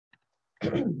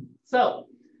So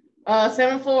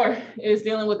 7.4 is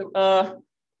dealing with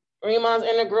Riemann's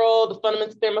integral, the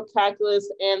fundamental theorem of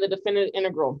calculus, and the definitive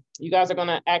integral. You guys are going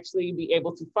to actually be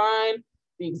able to find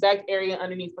the exact area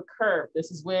underneath the curve. This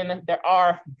is when there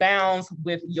are bounds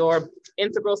with your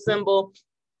integral symbol.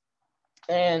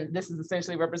 And this is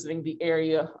essentially representing the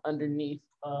area underneath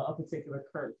a particular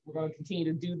curve. We're going to continue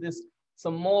to do this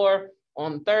some more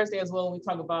on Thursday as well. When we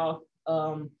talk about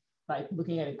like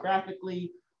looking at it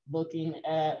graphically, looking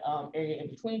at area in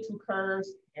between two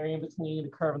curves, area in between the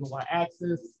curve and the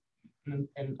y-axis, and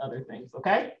other things,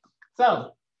 okay?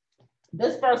 So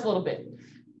this first little bit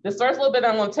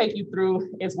I'm going to take you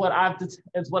through is what I've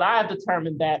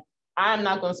determined that I'm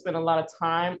not going to spend a lot of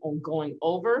time on going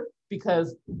over,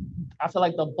 because I feel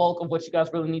like the bulk of what you guys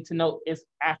really need to know is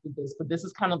after this, but this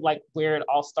is kind of like where it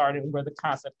all started and where the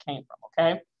concept came from,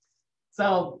 okay?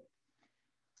 So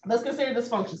let's consider this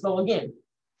function. So again,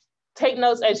 take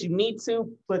notes as you need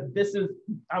to, but this is,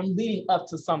 I'm leading up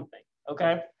to something,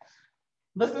 okay?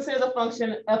 Let's consider the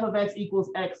function f of x equals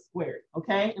x squared,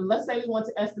 okay? And let's say we want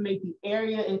to estimate the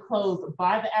area enclosed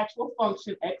by the actual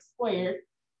function x squared,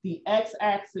 the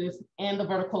x-axis, and the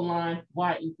vertical line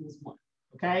y equals 1,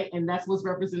 okay? And that's what's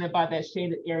represented by that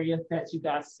shaded area that you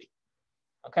guys see,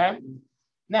 okay?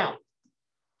 Now,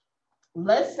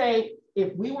 let's say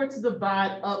if we were to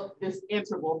divide up this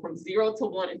interval from 0 to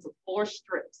 1 into 4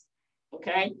 strips,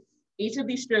 okay? Each of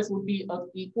these strips would be of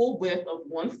equal width of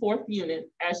 1/4 unit,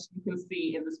 as you can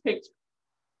see in this picture.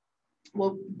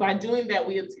 Well, by doing that,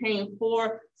 we obtain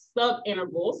 4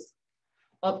 subintervals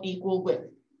of equal width.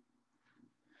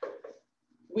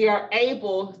 We are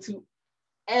able to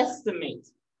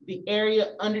estimate the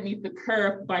area underneath the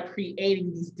curve by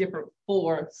creating these different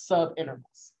 4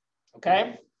 subintervals,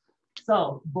 okay?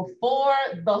 So before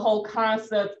the whole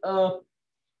concept of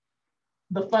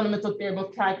the fundamental theorem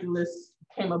of calculus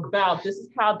came about, this is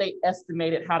how they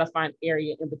estimated how to find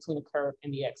area in between the curve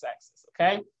and the x-axis,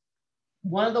 okay?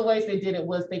 One of the ways they did it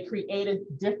was they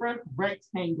created different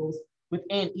rectangles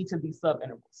within each of these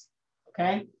subintervals,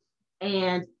 okay?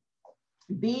 And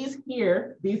these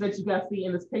here, these that you guys see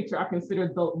in this picture, are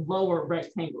considered the lower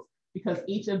rectangles, because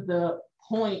each of the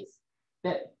points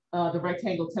that the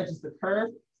rectangle touches the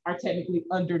curve are technically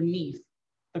underneath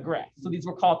the graph. So these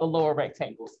were called the lower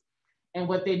rectangles. And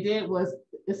what they did was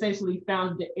essentially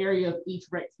found the area of each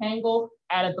rectangle,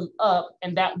 added them up,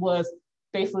 and that was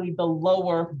basically the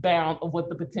lower bound of what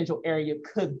the potential area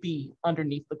could be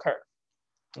underneath the curve,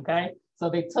 okay? So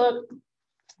they took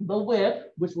the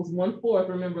width, which was 1/4,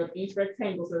 remember, of each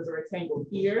rectangle. So there's a rectangle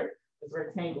here, there's a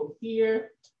rectangle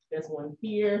here, there's one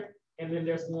here, and then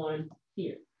there's one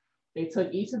here. They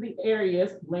took each of the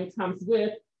areas, length times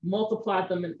width, multiplied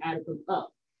them and added them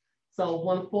up. So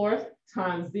 1/4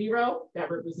 times 0,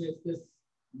 that represents this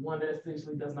one that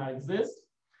essentially does not exist.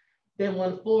 Then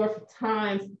 1/4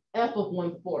 times f of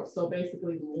 1/4. So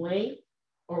basically length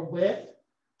or width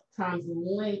times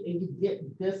length, and you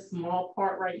get this small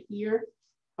part right here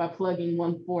by plugging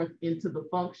 1/4 into the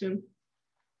function.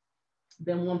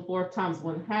 Then 1/4 times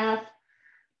 1/2,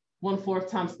 1/4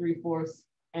 times 3/4,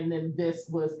 and then this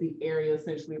was the area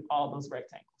essentially of all those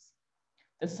rectangles.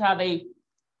 This is how they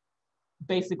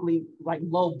basically like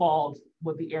lowballed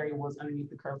what the area was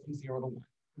underneath the curve from 0 to 1.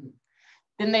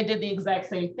 Then they did the exact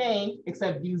same thing,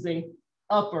 except using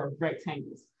upper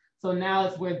rectangles. So now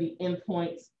it's where the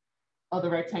endpoints of the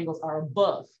rectangles are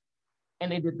above,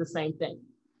 and they did the same thing.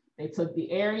 They took the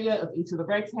area of each of the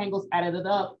rectangles, added it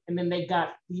up, and then they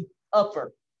got the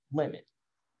upper limit.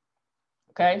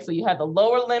 Okay, so you had the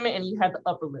lower limit and you had the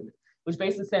upper limit, which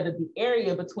basically said that the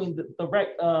area between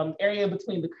area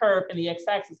between the curve and the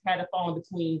x-axis had to fall in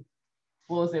between,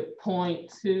 what was it,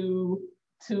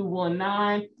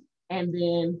 0.2219 and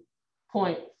then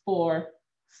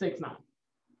 0.469.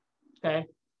 Okay.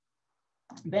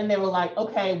 Then they were like,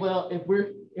 okay, well, if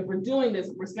we're doing this,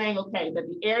 we're saying, okay, that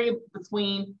the area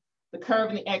between the curve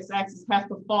and the x-axis has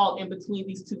to fall in between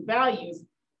these two values.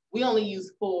 We only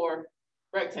use 4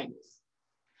 rectangles.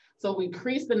 So we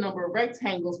increase the number of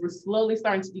rectangles, we're slowly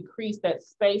starting to decrease that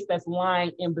space that's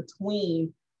lying in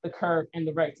between the curve and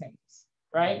the rectangles,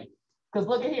 right? Because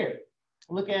look at here,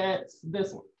 look at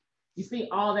this one. You see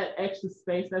all that extra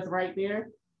space that's right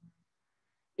there?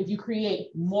 If you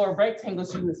create more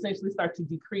rectangles, you essentially start to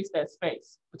decrease that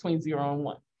space between 0 and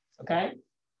 1, okay?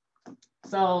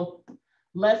 So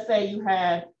let's say you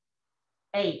have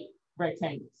 8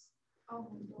 rectangles.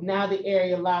 Now the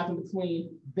area lies in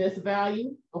between this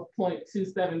value of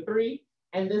 0.273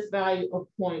 and this value of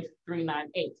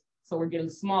 0.398. So we're getting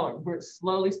smaller. We're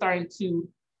slowly starting to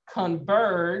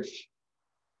converge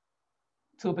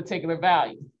to a particular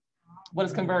value. What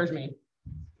does converge mean?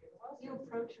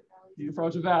 you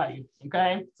approach a value,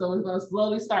 okay? So we're gonna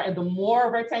slowly start, and the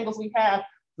more rectangles we have,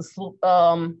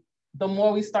 the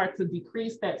more we start to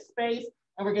decrease that space,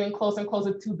 and we're getting closer and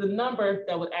closer to the number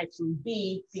that would actually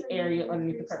be the area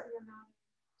underneath the curve.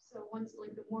 So once,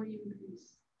 like, the more you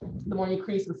increase. The more you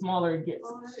increase, the smaller it gets.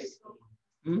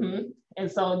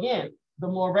 And so again, the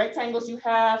more rectangles you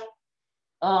have,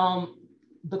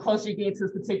 the closer you get to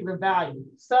this particular value.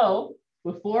 So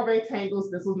with 4 rectangles,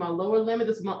 this was my lower limit,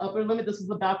 this is my upper limit, this is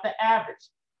about the average.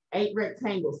 8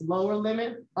 rectangles, lower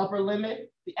limit, upper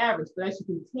limit, the average. But as you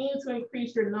continue to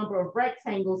increase your number of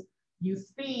rectangles, you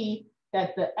see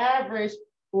that the average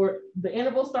or the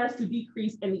interval starts to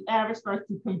decrease and the average starts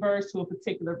to converge to a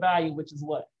particular value, which is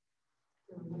what?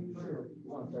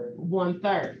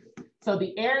 1/3. So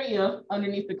the area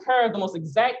underneath the curve, the most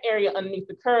exact area underneath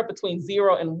the curve between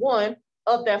 0 and 1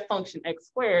 of that function x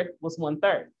squared was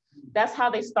 1/3. That's how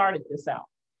they started this out.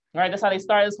 All right, that's how they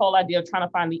started this whole idea of trying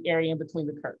to find the area in between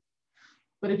the curve.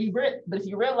 But if you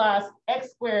realize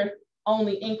x squared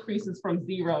only increases from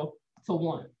 0 to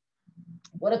 1.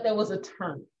 What if there was a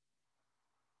term,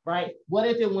 right? What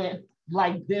if it went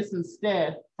like this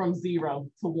instead from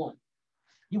 0 to 1?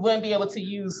 You wouldn't be able to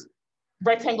use,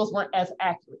 rectangles weren't as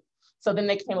accurate. So then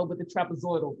they came up with the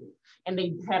trapezoidal rule, and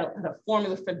they had a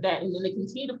formula for that. And then they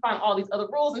continued to find all these other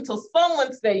rules until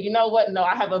someone said, you know what? No,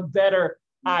 I have a better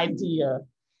idea.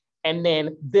 And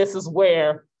then this is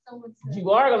where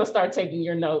you are going to start taking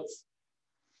your notes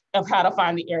of how to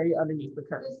find the area underneath the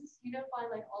curve. Does this unify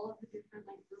like all of the different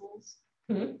like rules?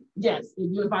 Yes, it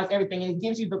unifies everything, and it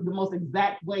gives you the most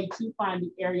exact way to find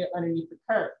the area underneath the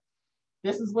curve.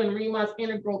 This is when Riemann's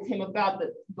integral came about,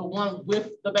 the one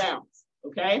with the bounds,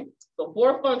 okay? So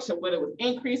for a function, whether it was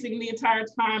increasing the entire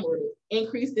time or it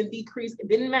increased and decreased, it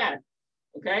didn't matter,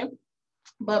 okay?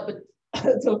 But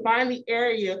to find the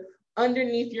area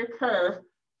underneath your curve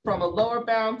from a lower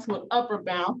bound to an upper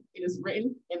bound, it is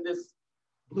written in this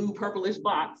blue purplish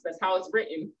box. That's how it's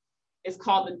written. It's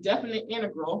called the definite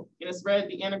integral, and it's read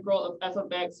the integral of f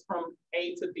of x from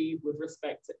a to b with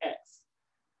respect to x.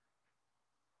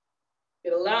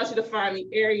 It allows you to find the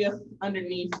area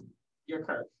underneath your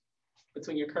curve,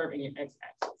 between your curve and your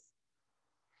x-axis.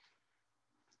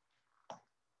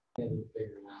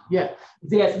 Yeah,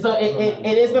 yes. So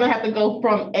it is going to have to go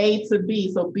from A to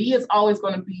B. So B is always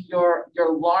going to be your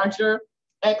larger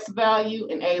x value,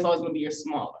 and A is always going to be your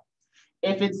smaller.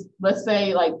 If it's, let's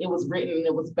say, like it was written and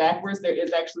it was backwards, there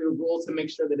is actually a rule to make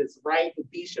sure that it's right. But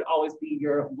B should always be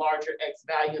your larger x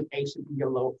value, and A should be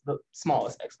your the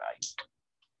smallest x value.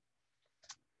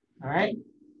 All right.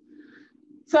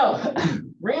 So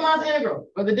Riemann's integral,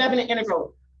 or the definite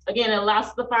integral, again, it allows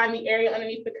us to find the area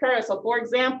underneath the curve. So for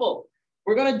example,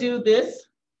 we're going to do this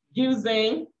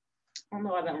using, I don't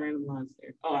know why that random line's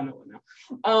there. Oh, I know it now.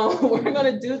 We're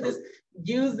going to do this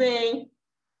using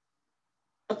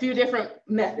a few different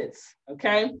methods,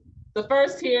 okay? The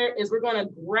first here is we're going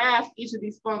to graph each of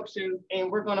these functions,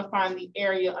 and we're going to find the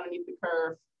area underneath the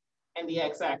curve and the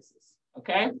x-axis,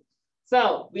 okay?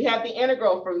 So we have the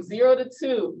integral from 0 to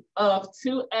 2 of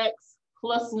 2x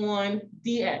plus 1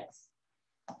 dx,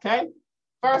 okay?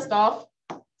 First off,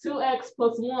 2x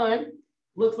plus 1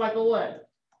 looks like a what?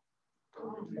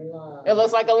 It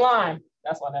looks like a line.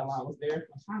 That's why that line was there.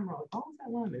 I'm trying to remember, why was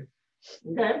that line there?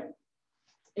 Okay.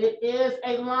 It is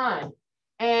a line.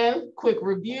 And quick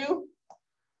review.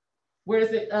 Where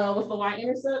is it? What's the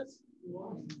y-intercept?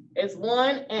 1. It's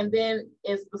 1, and then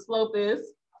the slope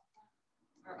is?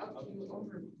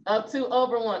 Up 2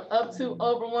 over 1, up 2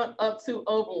 over 1, up 2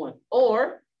 over 1.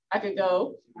 Or I could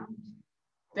go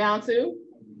down to,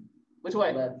 which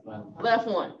way? Left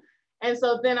 1. And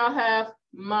so then I'll have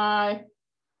my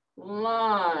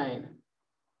line.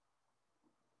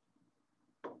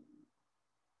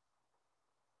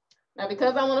 Now,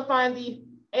 because I want to find the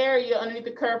area underneath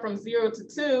the curve from 0 to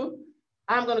 2,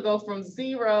 I'm going to go from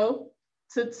 0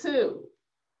 to 2.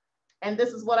 And this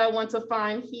is what I want to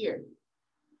find here.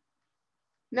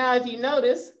 Now, if you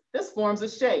notice, this forms a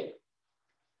shape.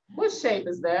 What shape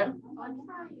is that?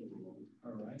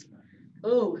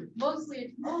 Ooh.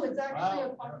 Mostly, it's actually a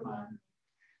quadrilateral.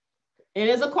 It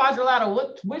is a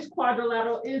quadrilateral. Which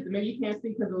quadrilateral is it? Maybe you can't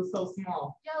see because it was so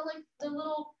small. Yeah, like the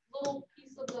little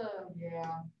piece of the. Yeah.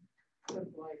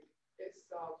 Like it's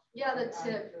yeah, the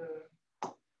tip.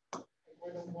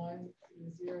 Where the 1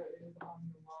 and 0 is on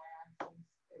the y-axis,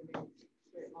 and then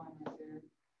straight line right there.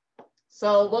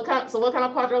 So what kind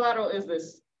of quadrilateral is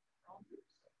this?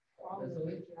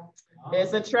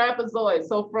 It's a trapezoid.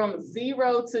 So from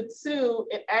 0 to 2,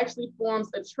 it actually forms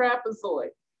a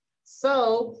trapezoid.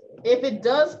 So if it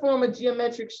does form a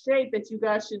geometric shape that you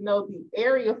guys should know the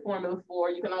area formula for,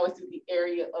 you can always do the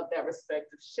area of that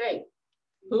respective shape.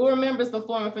 Who remembers the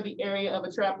formula for the area of a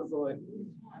trapezoid?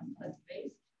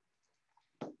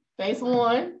 Base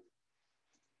 1.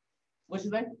 What's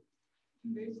your name?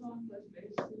 Base 1 plus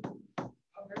base 2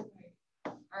 over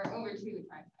 3. Or over 2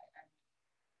 times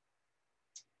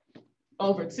 5.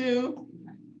 Over 2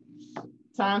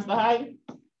 times the height.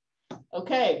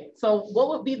 Okay, so what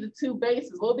would be the two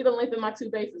bases? What would be the length of my two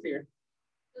bases here?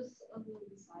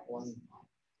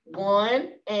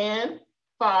 1 and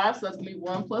 5, so that's gonna be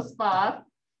 1 plus 5. I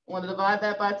want to divide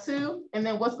that by 2, and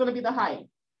then what's gonna be the height?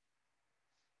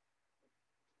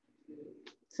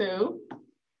 2.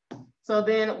 So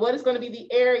then what is gonna be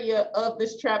the area of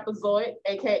this trapezoid,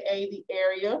 AKA the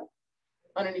area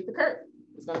underneath the curve?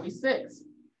 It's gonna be 6.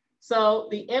 So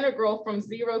the integral from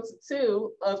 0 to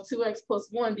 2 of 2x plus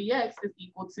 1 dx is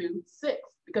equal to 6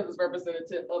 because it's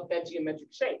representative of that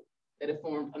geometric shape that it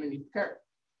formed underneath the curve.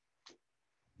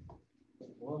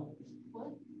 What?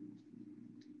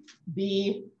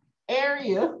 The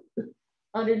area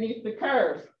underneath the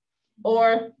curve,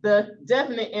 or the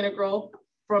definite integral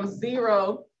from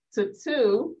 0 to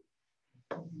 2,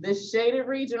 this shaded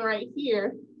region right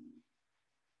here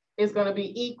is going to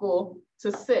be equal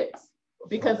to 6.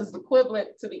 Because it's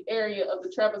equivalent to the area of the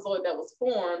trapezoid that was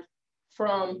formed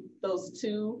from those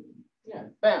two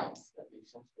bounds.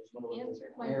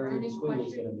 Answer my burning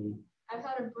question. I've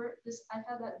had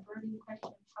that burning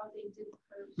question how they did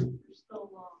curves for so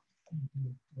long.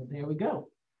 Well, there we go.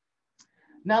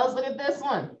 Now let's look at this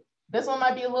one. This one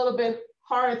might be a little bit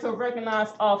harder to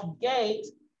recognize off gate.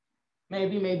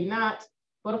 Maybe, maybe not.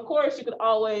 But of course, you could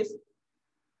always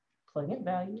plug in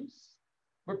values.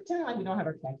 We're pretending like we don't have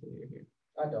our calculator here.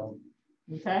 I don't.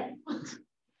 Okay.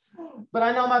 But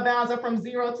I know my bounds are from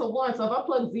 0 to 1. So if I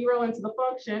plug 0 into the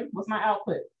function, what's my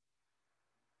output?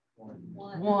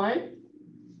 1.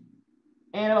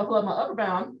 And if I plug my upper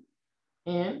bound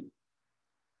in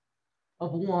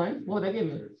of 1, what would that give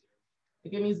me? It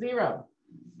give me 0.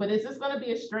 But is this going to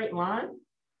be a straight line?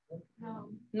 No.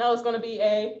 No, it's going to be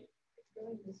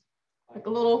like a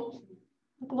little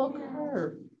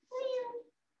curve.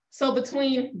 So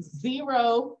between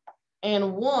 0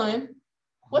 and 1,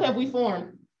 what have we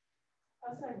formed?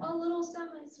 A little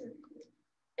semicircle.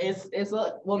 It's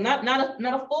a, well, not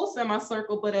a full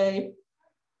semicircle, but a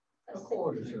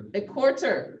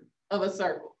quarter of a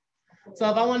circle. So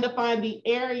if I wanted to find the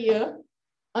area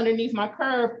underneath my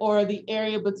curve, or the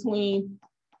area between.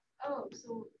 Oh,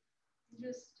 so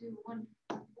just do 1/4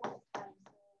 times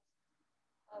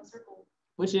the circle.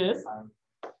 Which is?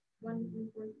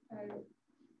 1/4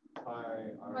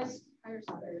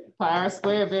 Pi r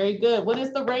squared, very good. What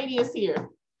is the radius here?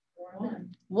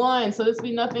 1. So this would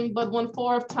be nothing but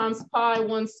 1/4 times pi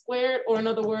 1 squared, or in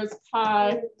other words,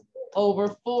 pi over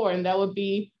 4. And that would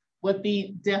be what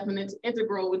the definite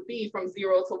integral would be from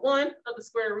 0 to 1 of the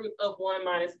square root of 1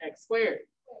 minus x squared.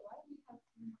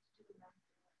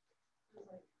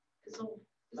 So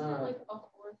isn't it like a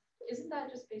fourth? Isn't that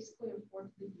just basically a fourth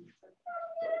of the unit circle?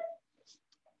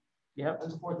 Yep.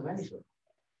 That's a fourth of any circle.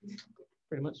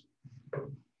 Pretty much.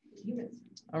 Units.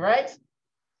 All right.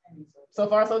 So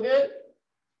far, so good?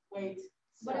 Wait.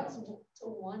 But it's So to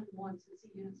 1 once it's a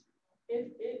unit circle. if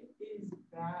it is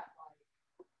that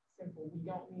like simple, we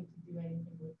don't need to do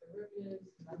anything with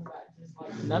derivatives, none of that, just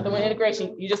like. Nothing with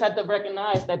integration. You just have to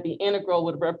recognize that the integral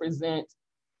would represent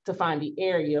to find the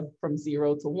area from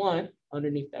 0 to 1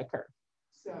 underneath that curve.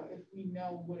 So if we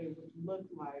know what it would look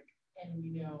like and we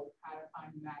know how to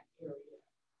find that area,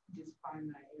 just find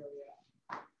that area.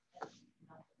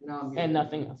 And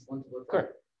nothing else.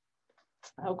 Correct.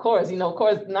 Of course,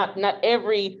 not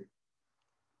every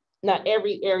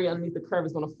area underneath the curve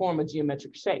is going to form a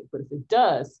geometric shape, but if it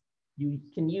does, you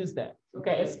can use that.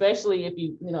 Okay, especially if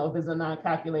if it's a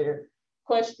non-calculator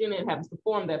question and happens to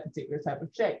form that particular type of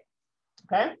shape.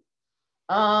 Okay,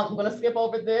 I'm going to skip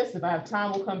over this. If I have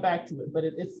time, we'll come back to it, but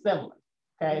it's similar.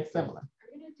 Okay, it's similar. Are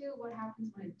you going to do what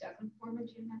happens when it doesn't form a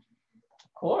geometric shape?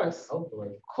 Of course. Hopefully.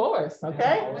 Of course.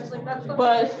 Okay.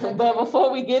 Like, But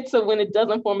before we get to when it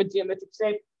doesn't form a geometric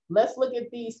shape, let's look at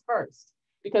these first,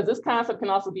 because this concept can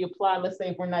also be applied, let's say,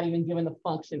 if we're not even given a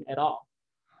function at all,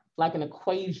 like an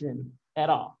equation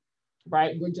at all,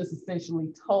 right? We're just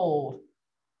essentially told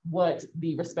what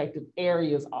the respective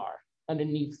areas are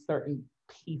underneath certain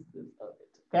pieces of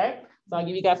it, okay? So I'll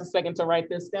give you guys a second to write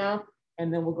this down,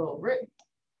 and then we'll go over it.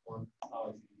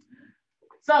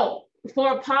 So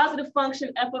for a positive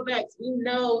function f of x, we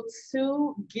know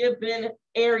two given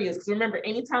areas. Because remember,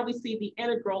 anytime we see the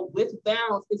integral with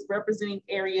bounds, it's representing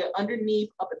area underneath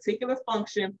a particular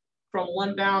function from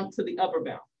one bound to the upper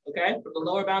bound, okay? From the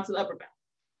lower bound to the upper bound.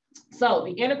 So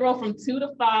the integral from 2 to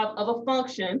 5 of a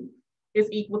function is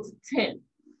equal to 10.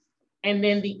 And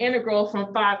then the integral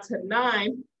from 5 to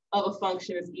 9 of a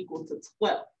function is equal to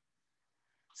 12.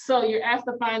 So you're asked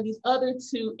to find these other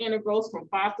two integrals from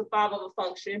 5 to 5 of a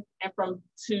function and from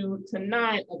 2 to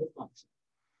 9 of a function,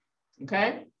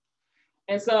 okay?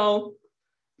 And so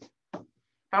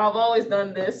how I've always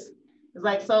done this is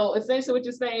like, so essentially what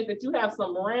you're saying is that you have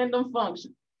some random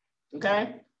function,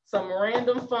 okay? Some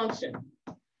random function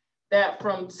that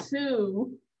from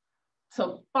 2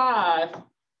 to 5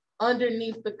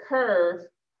 underneath the curve,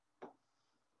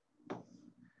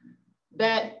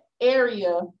 that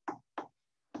area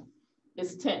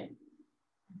is 10.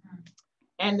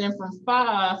 And then from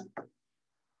 5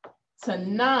 to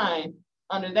 9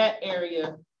 under that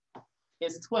area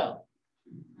is 12.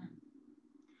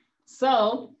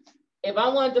 So if I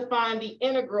wanted to find the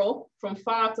integral from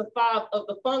 5 to 5 of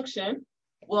the function,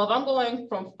 well, if I'm going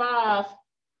from 5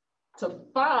 to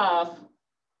 5,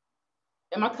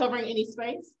 am I covering any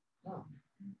space? No.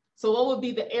 So what would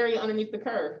be the area underneath the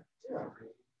curve? 0.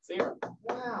 0.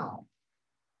 Wow.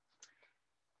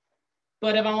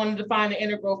 But if I wanted to find the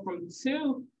integral from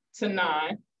 2 to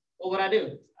 9, what would I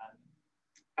do?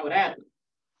 I would add them.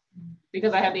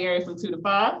 Because I have the area from 2 to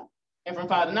 5 and from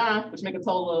 5 to 9, which make a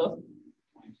total of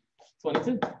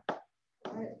 22.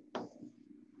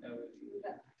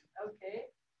 Okay.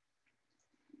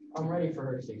 I'm ready for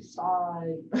her to say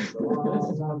sigh.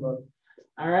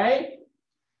 All All right.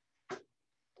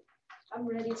 I'm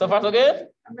ready. So far, so good?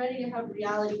 I'm ready to have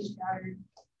reality shattered.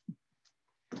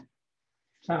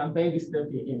 Trying to baby step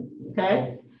you in,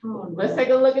 okay? Oh, Let's take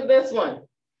a look at this one.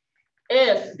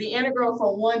 If the integral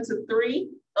from 1 to 3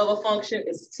 of a function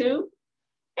is 2,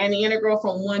 and the integral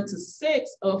from 1 to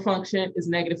 6 of a function is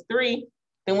 -3,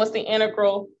 then what's the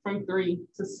integral from 3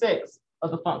 to 6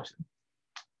 of the function?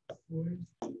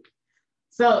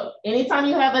 So anytime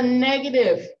you have a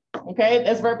negative, okay,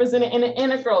 that's represented in an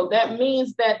integral, that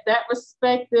means that that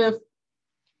respective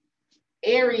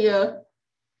area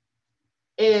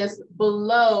is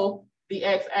below the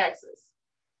x-axis,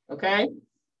 okay?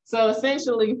 So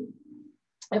essentially,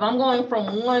 if I'm going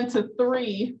from 1 to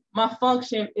 3, my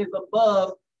function is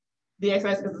above the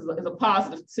x-axis is a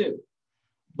 +2.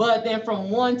 But then from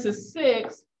 1 to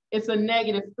 6, it's a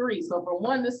 -3. So from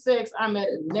 1 to 6, I'm at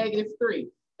a -3.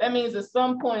 That means at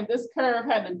some point, this curve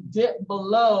had to dip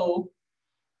below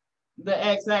the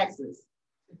x-axis,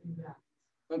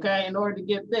 okay, in order to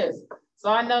get this. So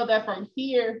I know that from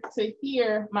here to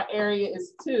here, my area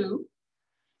is 2.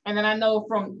 And then I know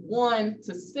from 1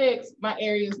 to 6, my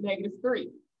area is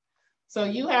 -3. So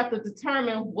you have to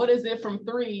determine what is it from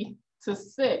 3 to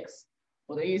 6.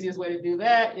 Well, the easiest way to do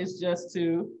that is just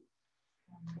to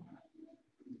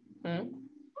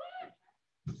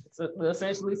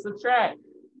essentially subtract.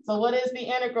 So what is the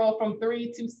integral from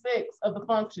 3 to 6 of the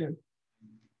function?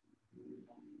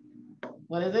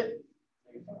 What is it?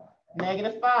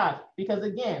 -5. Because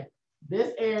again,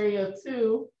 this area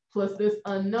 2 plus this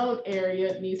unknown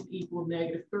area needs to equal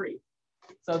 -3.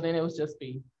 So then it would just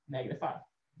be -5.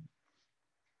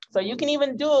 So you can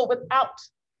even do it without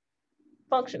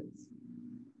functions.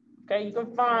 Okay, you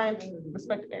can find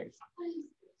respective areas.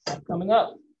 Coming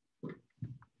up.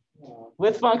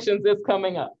 With functions, it's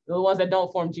coming up. The ones that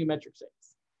don't form geometric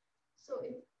shapes. So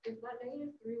if that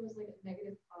 -3 was like a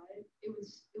 -5, it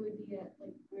would be at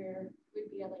like where it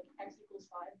would be at like x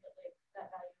 = 5, but like that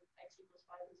value of x =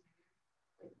 5 is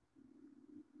negative.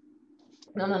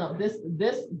 No.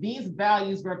 These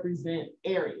values represent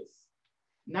areas,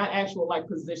 not actual like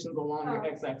positions along your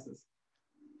x-axis.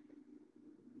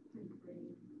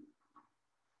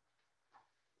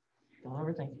 Don't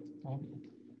overthink it.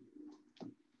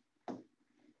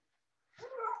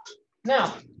 Now,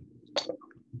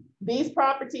 these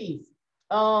properties,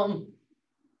 well,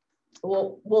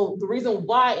 the reason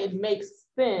why it makes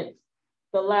sense,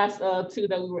 the last two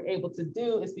that we were able to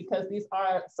do is because these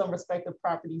are some respective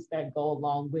properties that go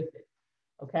along with it,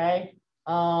 okay?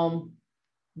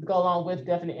 Go along with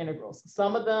definite integrals.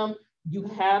 Some of them you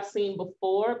have seen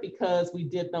before because we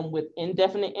did them with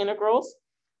indefinite integrals,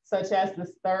 such as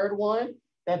this third one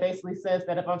that basically says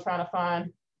that if I'm trying to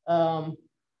find,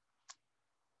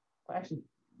 actually,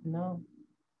 no,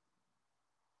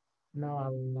 I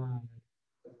lied.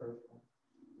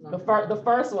 The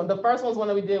first one's one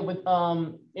that we did with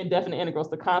indefinite integrals,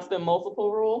 the constant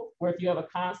multiple rule, where if you have a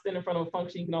constant in front of a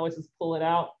function, you can always just pull it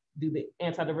out, do the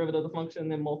antiderivative of the function,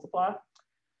 and then multiply.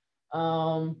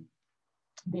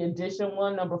 The addition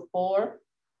one, number 4,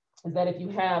 is that if you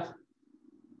have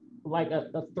like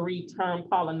a 3-term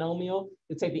polynomial,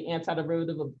 you take the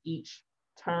antiderivative of each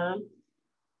term.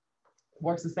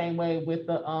 Works the same way with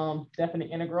the definite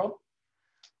integral.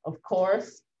 Of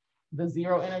course, the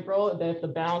zero integral, that if the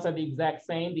bounds are the exact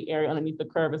same, the area underneath the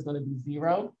curve is going to be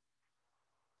 0.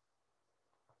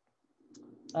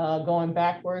 Going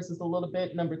backwards is a little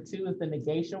bit. Number 2 is the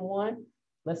negation one.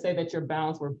 Let's say that your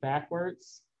bounds were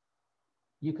backwards.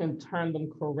 You can turn them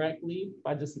correctly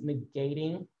by just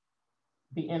negating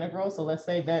the integral. So let's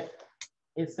say that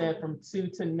it said from 2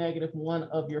 to -1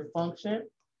 of your function.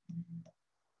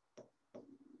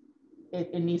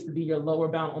 It needs to be your lower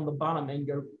bound on the bottom and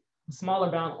your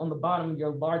smaller bound on the bottom and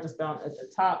your largest bound at the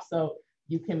top. So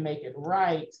you can make it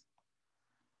right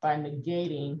by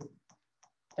negating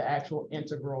the actual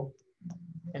integral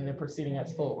and then proceeding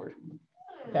as forward,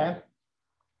 okay?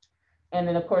 And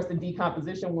then of course the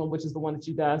decomposition one, which is the one that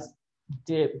you guys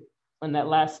did on that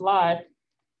last slide,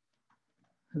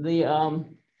 the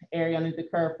area underneath the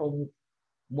curve from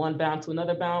one bound to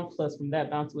another bound plus from that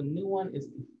bound to a new one is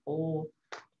the full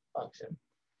function.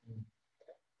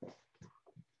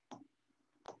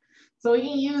 So we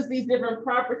can use these different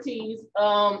properties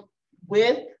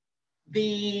with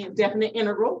the definite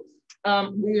integral.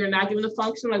 We are not given a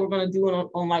function, like we're going to do it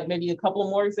on like maybe a couple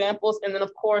more examples. And then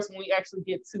of course, when we actually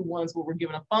get to ones where we're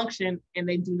given a function and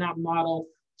they do not model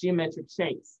geometric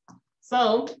shapes.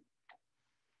 So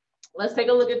let's take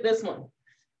a look at this one.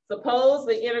 Suppose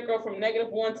the integral from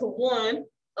 -1 to 1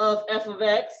 of f of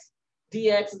x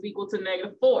dx is equal to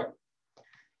 -4.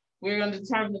 We're going to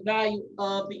determine the value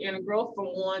of the integral from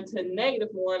 1 to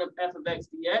 -1 of f of x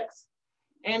dx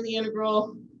and the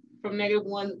integral from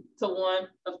 -1 to 1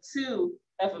 of 2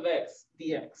 f of x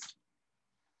dx.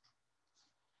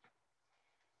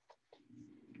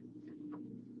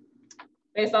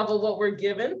 Based off of what we're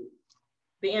given,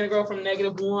 the integral from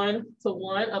 -1 to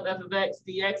 1 of f of x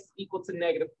dx is equal to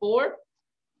 -4.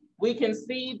 We can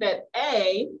see that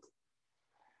A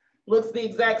looks the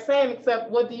exact same,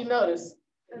 except what do you notice?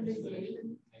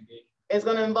 It's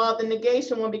going to involve the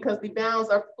negation one because the bounds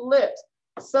are flipped.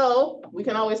 So we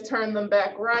can always turn them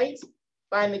back right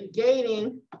by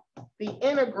negating the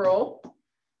integral.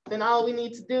 Then all we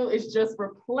need to do is just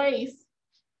replace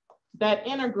that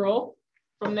integral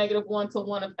from -1 to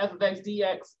 1 of f of x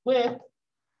dx with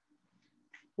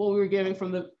what we were getting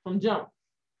from jump.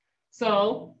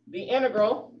 So the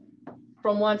integral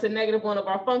from 1 to -1 of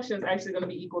our function is actually going to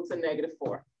be equal to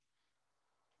 -4.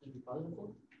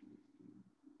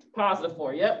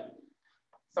 +4, yep.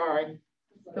 Sorry,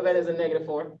 because that is a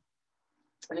 -4.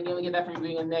 And again, we get that from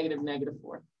being a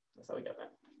 -4. That's how we get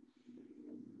that.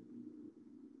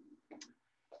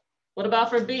 What about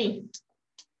for B?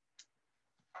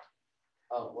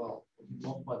 Oh, well,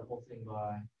 multiply the whole thing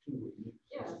by 2.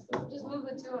 Yeah, just move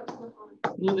the 2 out to the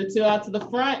front. Move the 2 out to the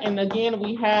front. And again,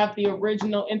 we have the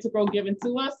original integral given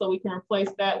to us. So we can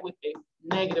replace that with a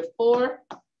 -4.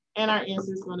 And our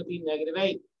answer is going to be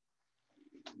 -8.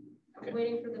 I'm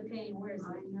waiting for the pain. Where is it?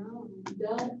 I know.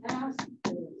 Don't ask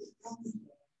this.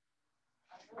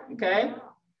 Okay.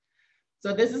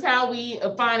 So this is how we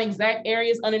find exact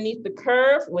areas underneath the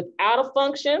curve without a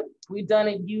function. We've done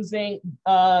it using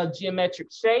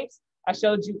geometric shapes. I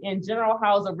showed you in general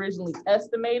how it was originally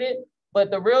estimated,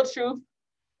 but the real truth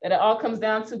that it all comes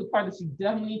down to, the part that you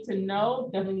definitely need to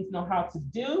know how to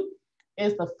do,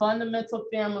 is the fundamental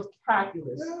theorem of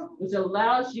calculus, which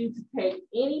allows you to take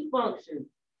any function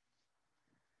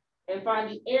and find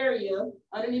the area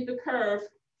underneath the curve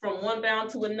from one bound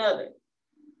to another.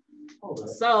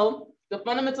 So the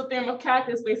fundamental theorem of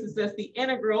calculus basically says the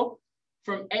integral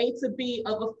from A to B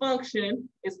of a function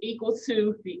is equal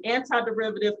to the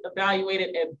antiderivative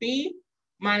evaluated at B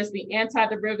minus the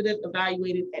antiderivative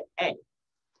evaluated at A.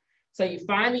 So you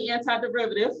find the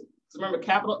antiderivative. So remember,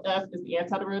 capital F is the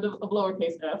antiderivative of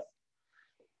lowercase f.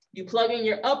 You plug in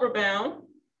your upper bound,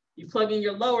 you plug in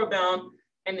your lower bound,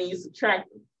 and then you subtract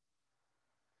them.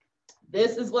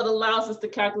 This is what allows us to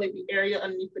calculate the area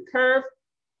underneath the curve.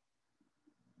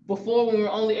 Before, we were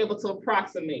only able to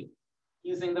approximate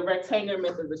using the rectangular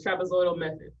method, the trapezoidal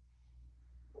method,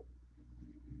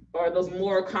 or those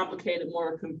more complicated,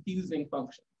 more confusing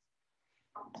functions.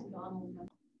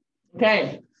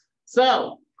 Okay,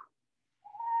 so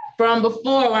from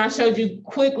before, when I showed you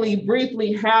quickly,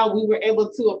 briefly, how we were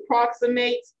able to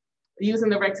approximate using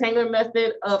the rectangular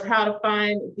method of how to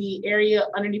find the area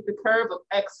underneath the curve of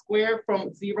x squared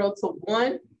from 0 to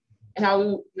 1, and how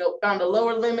we found the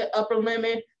lower limit, upper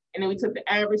limit, and then we took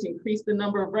the average, increased the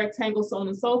number of rectangles, so on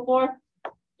and so forth.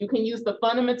 You can use the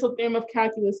fundamental theorem of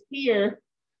calculus here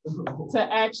to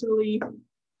actually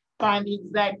find the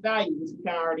exact value, which we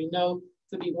can already know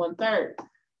to be 1/3.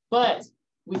 But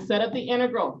we set up the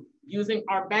integral using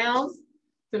our bounds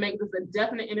to make this a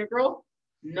definite integral.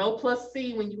 No plus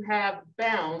C when you have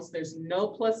bounds. There's no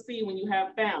plus C when you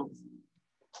have bounds.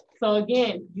 So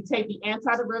again, you take the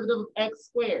antiderivative of x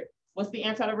squared. What's the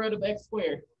antiderivative of x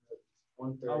squared?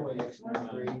 1/3 x to the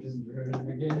 3 is the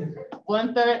beginning.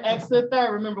 1/3 x to the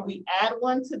third. Remember, we add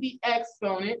 1 to the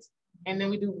exponent, and then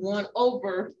we do 1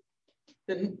 over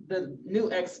the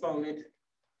new exponent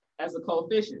as a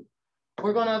coefficient.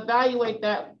 We're going to evaluate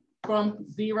that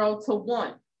from 0 to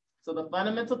 1. So the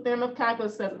fundamental theorem of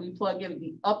calculus says we plug in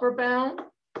the upper bound,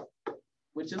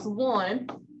 which is 1,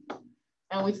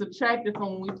 and we subtract it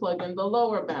from when we plug in the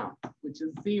lower bound, which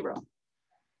is 0.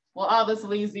 Well,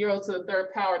 obviously 0 to the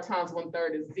third power times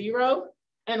 1/3 is 0,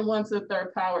 and 1 to the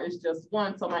third power is just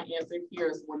 1. So my answer here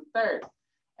is 1/3.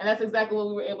 And that's exactly what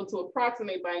we were able to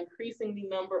approximate by increasing the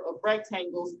number of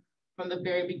rectangles from the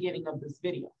very beginning of this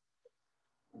video.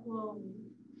 Whoa.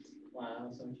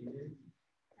 Wow, so much easier.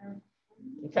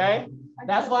 Okay,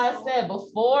 that's why I said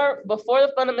before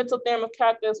the fundamental theorem of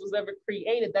calculus was ever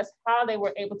created, that's how they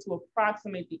were able to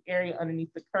approximate the area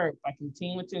underneath the curve by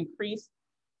continuing to increase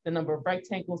the number of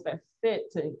rectangles that fit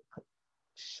to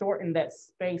shorten that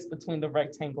space between the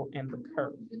rectangle and the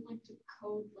curve. You'd like to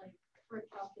code like for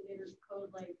calculators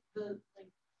code like the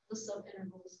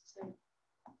subintervals. So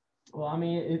Well, I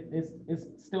mean,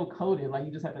 it's still coded, like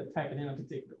you just have to type it in a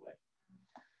particular way.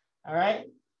 All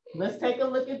right, let's take a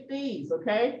look at these,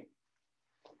 okay?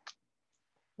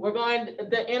 We're going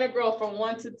the integral from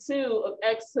 1 to 2 of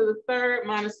x to the third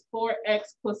minus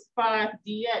 4x plus 5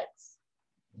 dx.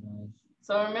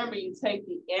 So remember, you take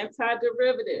the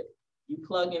antiderivative, you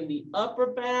plug in the upper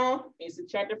bound, and you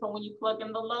subtract it from when you plug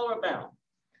in the lower bound.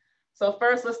 So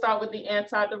first, let's start with the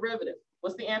antiderivative.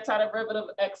 What's the antiderivative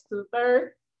of x to the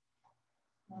third?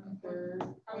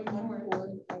 1/3.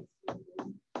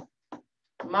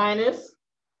 Minus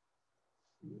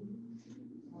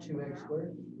 2x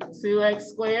squared.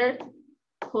 2x squared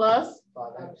plus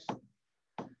 5x.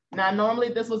 Now, normally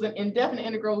this was an indefinite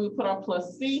integral, we would put our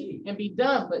plus C and be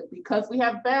done, but because we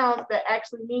have bounds, that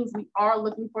actually means we are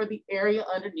looking for the area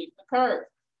underneath the curve.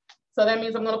 So that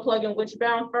means I'm gonna plug in which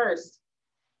bound first?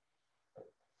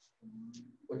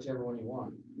 Whichever one you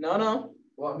want. No.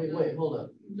 Well, I mean, wait, hold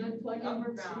up. Then plug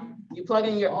upper bound. You plug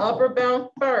in your upper bound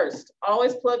first.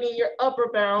 Always plug in your upper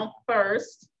bound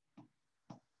first.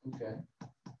 Okay.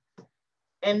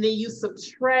 And then you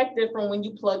subtract it from when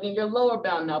you plug in your lower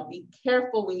bound. Now be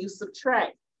careful when you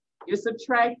subtract. You're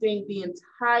subtracting the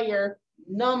entire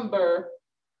number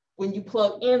when you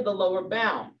plug in the lower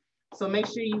bound. So make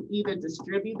sure you either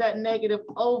distribute that negative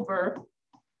over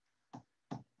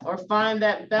or find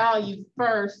that value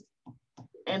first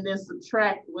and then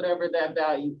subtract whatever that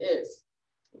value is,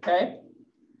 okay?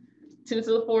 2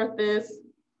 to the fourth is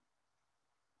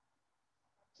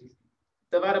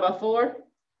divided by 4.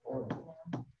 4.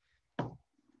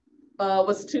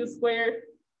 What's 2 squared?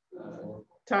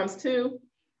 Times 2.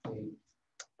 8.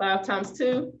 5 times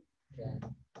 2.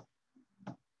 10.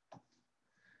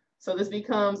 So this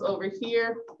becomes over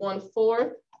here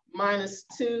 1/4 minus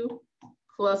 2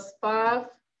 plus 5.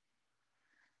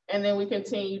 And then we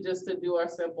continue just to do our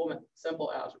simple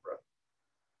algebra.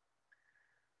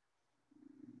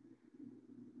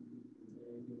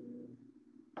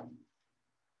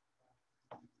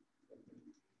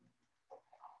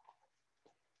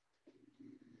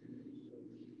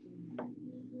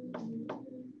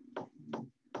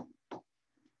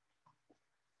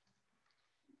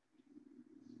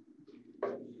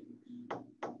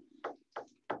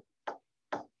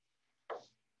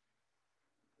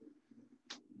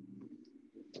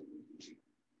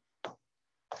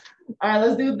 All right,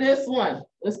 let's do this one.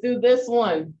 Let's do this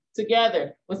one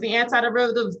together. What's the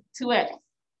antiderivative of 2x?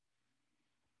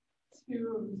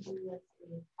 2 of 3x.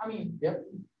 I mean, Yep.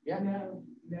 Yeah. no.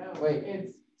 Wait.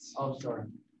 It's Oh,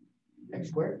 sorry. X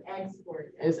squared? x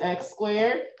squared. It's x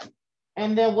squared.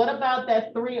 And then what about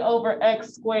that 3 over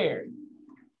x squared?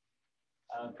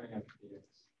 Bring up the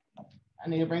I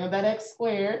need to bring up that x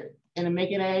squared and then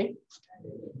make it a.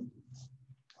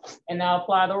 And now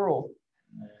apply the rule.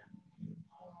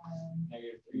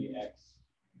 Negative 3x.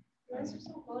 guys are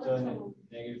so low. So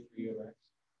negative 3 over x.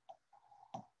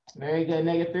 Very good,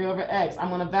 negative 3 over x. I'm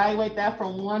gonna evaluate that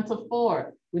from 1 to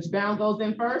 4. Which bound goes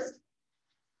in first?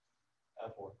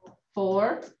 4.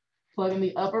 4. Plug in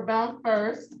the upper bound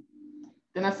first.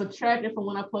 Then I subtract it from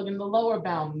when I plug in the lower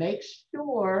bound. Make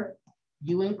sure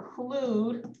you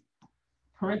include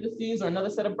parentheses or another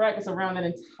set of brackets around that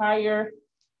entire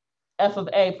f of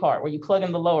a part where you plug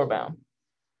in the lower bound.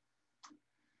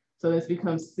 So this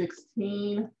becomes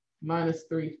 16 minus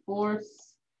 3/4.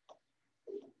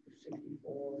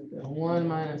 64. And 1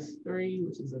 minus 3,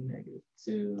 which is a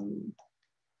 -2.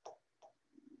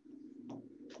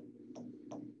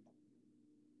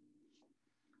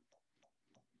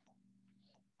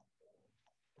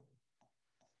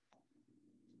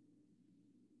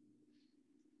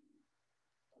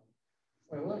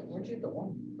 Wait, what? Where'd you get the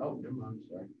one? Oh, never mind.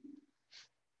 Sorry.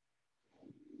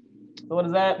 So what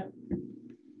is that?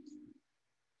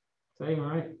 Same,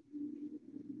 right?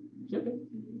 Should be.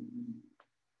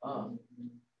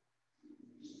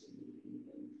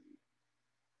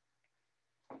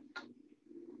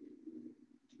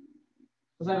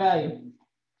 What's that value?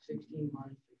 16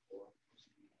 minus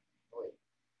 4. Wait.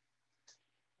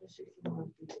 16 minus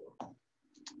 4.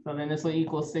 So then this will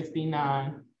equal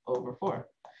 69 over 4.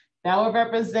 That will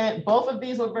represent, both of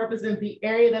these will represent the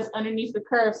area that's underneath the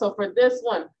curve. So for this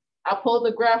one, I pulled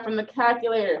the graph from the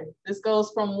calculator. This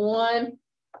goes from 1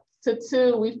 to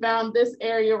 2. We found this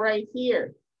area right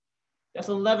here. That's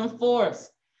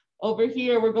 11/4. Over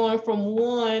here, we're going from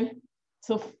 1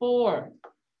 to 4.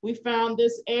 We found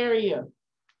this area.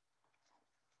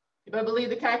 You better believe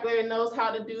the calculator knows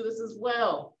how to do this as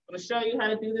well. I'm gonna show you how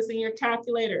to do this in your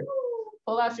calculator.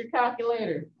 Pull out your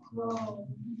calculator. Whoa.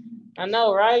 I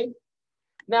know, right?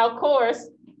 Now, of course,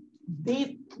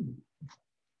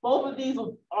 both of these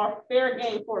are fair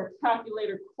game for a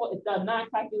calculator, the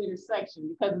non-calculator section,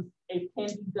 because it can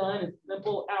be done in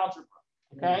simple algebra,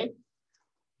 okay?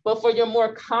 But for your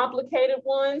more complicated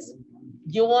ones,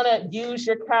 you wanna use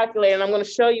your calculator, and I'm gonna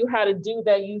show you how to do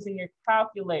that using your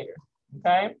calculator,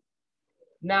 okay?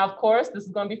 Now, of course, this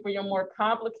is gonna be for your more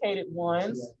complicated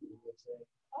ones,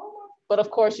 but of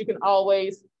course, you can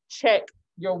always check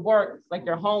your work, like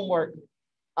your homework,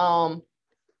 on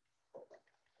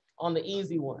the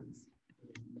easy ones,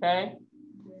 okay?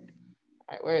 All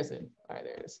right, where is it? All right,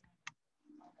 there it is.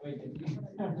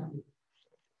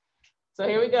 So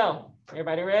here we go.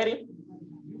 Everybody ready?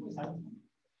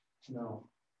 No.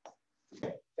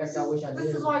 In fact, I wish I did.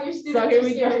 This is why you're students. So here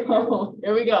we go.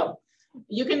 Here we go.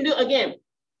 You can do, again,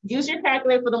 use your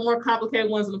calculator for the more complicated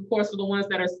ones, and of course for the ones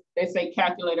that are, they say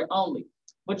calculator only.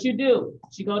 What you do,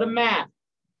 you go to math.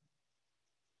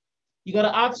 You go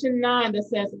to option 9 that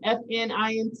says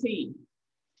FNINT.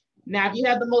 Now, if you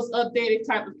have the most updated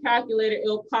type of calculator,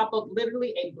 it'll pop up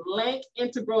literally a blank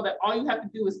integral that all you have to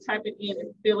do is type it in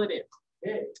and fill it in.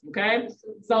 Okay,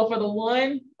 so for the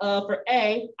one, for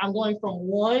A, I'm going from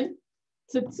 1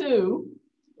 to 2.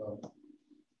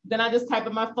 Then I just type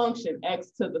in my function,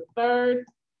 x to the 3rd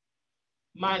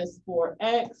minus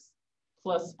 4x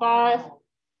plus 5.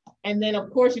 And then,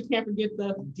 of course, you can't forget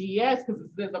the dx because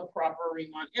this is a proper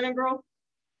Riemann integral.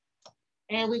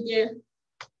 And we get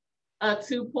a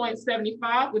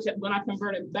 2.75, which when I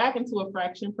convert it back into a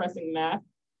fraction, pressing math,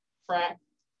 frac,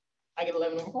 I get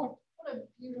 11/4. What a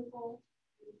beautiful.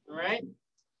 All right.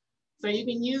 So you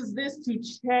can use this to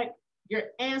check your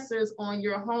answers on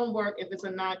your homework if it's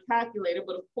a non-calculator,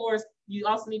 but of course, you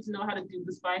also need to know how to do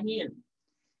this by hand.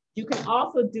 You can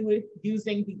also do it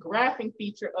using the graphing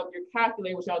feature of your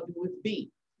calculator, which I'll do with B.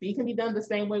 B can be done the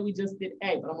same way we just did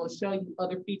A, but I'm going to show you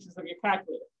other features of your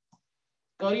calculator.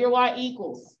 Go to your y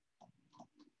equals.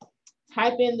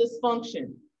 Type in this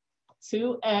function,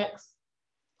 2x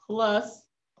plus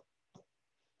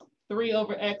 3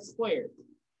 over x squared.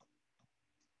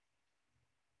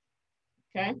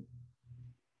 Okay.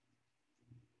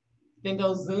 Then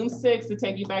go zoom 6 to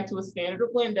take you back to a standard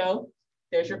window.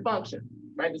 There's your function,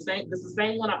 right? This is the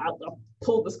same one I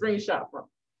pulled the screenshot from.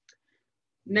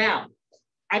 Now,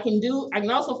 I can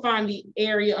also find the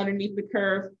area underneath the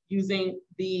curve using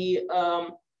the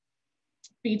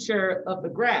feature of the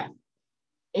graph.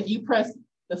 If you press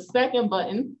the second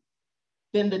button,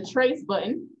 then the trace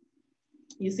button,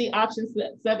 you see option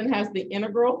 7 has the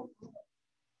integral.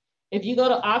 If you go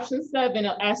to option 7,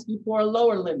 it'll ask you for a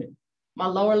lower limit. My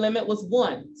lower limit was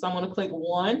 1, so I'm going to click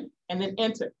 1 and then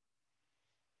enter.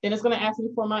 Then it's going to ask me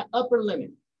for my upper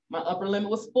limit. My upper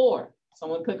limit was 4, so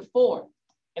I'm going to click 4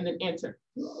 and then enter.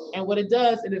 And what it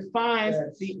does, it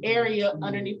defines the area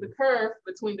underneath the curve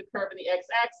between the curve and the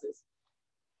x-axis.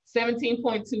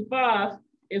 17.25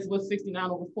 is what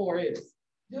 69/4 is.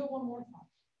 Do it one more time.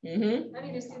 Mm-hmm. I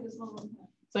need to see this one more time.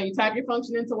 So you type your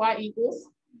function into y equals,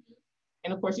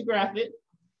 and of course you graph it.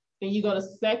 Then you go to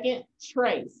second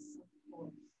trace.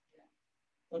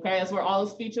 Okay, that's where all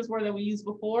those features were that we used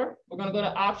before. We're going to go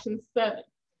to option 7.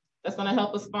 That's going to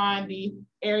help us find the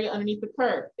area underneath the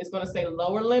curve. It's going to say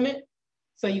lower limit.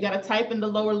 So you got to type in the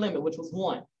lower limit, which was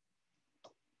 1, and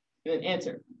then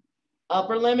enter.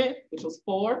 Upper limit, which was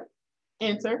 4,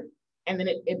 enter. And then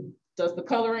it does the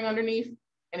coloring underneath,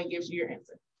 and it gives you your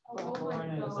answer. Oh my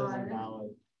God.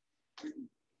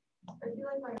 I feel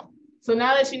like my. So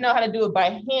now that you know how to do it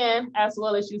by hand, as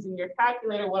well as using your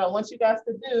calculator, what I want you guys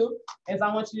to do is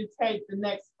I want you to take the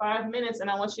next 5 minutes and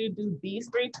I want you to do these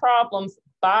 3 problems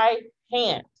by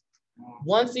hand.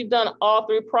 Once you've done all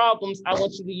 3 problems, I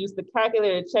want you to use the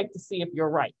calculator to check to see if you're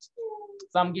right.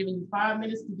 So I'm giving you 5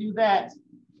 minutes to do that.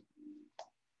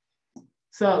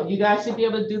 So you guys should be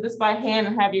able to do this by hand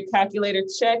and have your calculator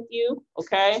check you,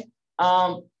 okay?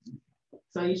 So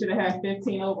you should have had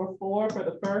 15 over 4 for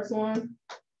the first one,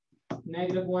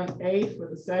 negative 1/8 for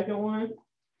the second one,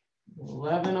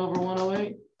 11 over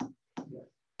 108.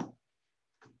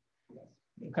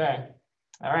 Okay,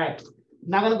 all right.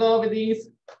 Not gonna go over these.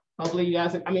 Hopefully you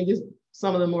guys, just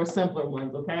some of the more simpler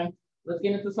ones, okay? Let's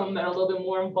get into some that are a little bit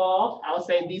more involved. I would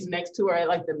say these next two are at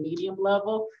like the medium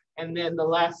level, and then the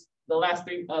last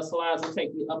three slides will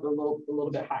take you up a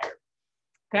little bit higher,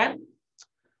 okay?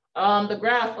 The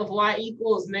graph of y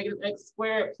equals negative x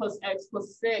squared plus x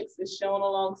plus 6 is shown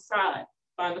alongside.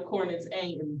 Find the coordinates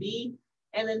A and B,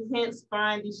 and then hence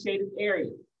find the shaded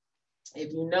area.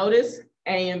 If you notice,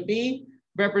 A and B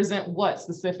represent what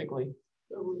specifically?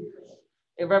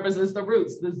 It represents the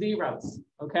roots, the zeros,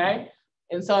 okay?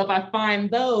 And so if I find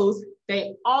those,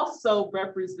 they also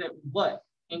represent what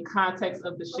in context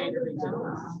of the shaded region?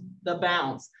 The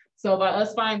bounds. So by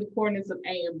us finding the coordinates of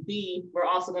A and B, we're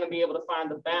also going to be able to find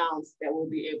the bounds that we'll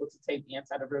be able to take the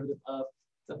antiderivative of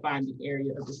to find the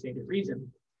area of the shaded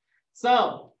region.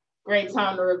 So great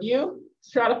time to review.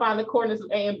 Let's try to find the coordinates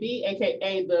of A and B,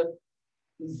 AKA the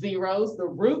zeros, the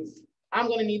roots. I'm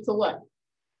going to need to what?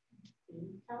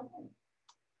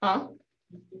 Huh?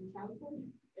 If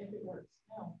it works.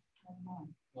 No, never mind.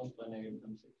 Multiply negative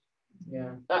times 6.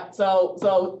 Yeah. So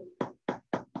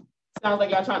sounds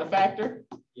like y'all trying to factor.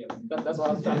 Yeah. That's what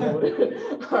I was trying to do with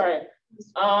it. All right.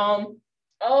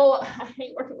 Oh, I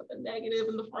hate working with the negative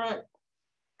in the front.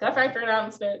 Can I factor it out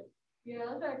instead? Yeah,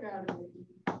 I'll factor out a negative.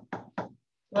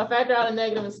 If I factor out a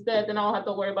negative instead, then I don't have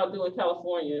to worry about doing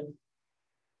California.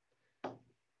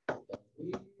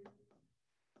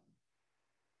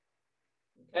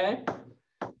 Okay.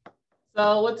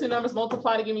 So what two numbers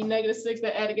multiply to give me negative 6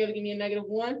 that add together to give me a negative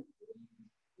 1?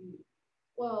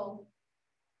 Well,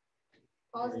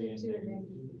 positive 2 and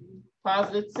negative 3.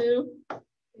 Positive 2.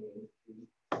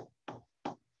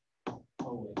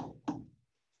 Oh,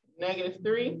 Negative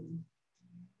 3.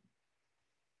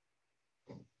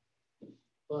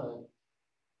 but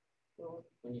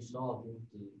when you solve, you have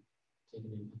to take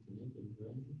it into the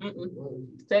negative,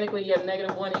 right? Technically, you have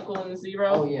negative 1 equaling 0.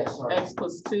 Oh, yeah, sorry. X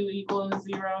plus 2 equaling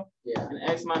 0. Yeah. And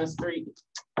x minus 3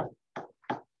 I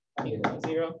get equaling it.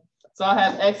 0. So I'll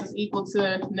have x is equal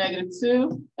to negative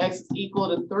 2. X is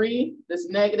equal to 3. This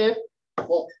negative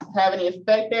won't have any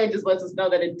effect there. It just lets us know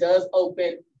that it does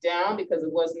open down because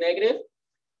it was negative.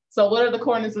 So what are the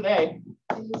coordinates of A?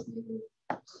 Negative 2.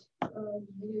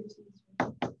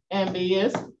 And B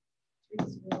is? 3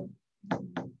 0.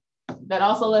 That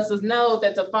also lets us know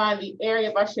that to find the area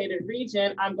of our shaded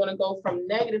region, I'm going to go from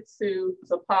negative 2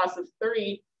 to positive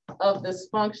 3 of this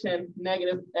function,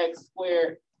 negative x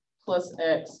squared plus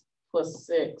x plus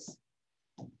 6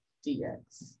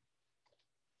 dx.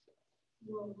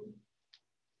 Whoa.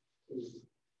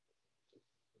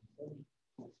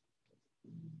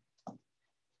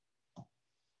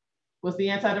 What's the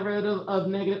antiderivative of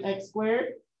negative x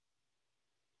squared?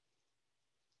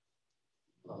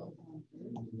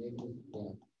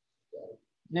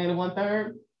 Negative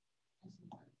 1/3.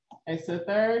 X to the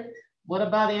third. What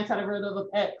about the antiderivative of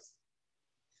x?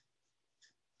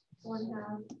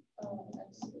 1/2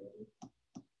 x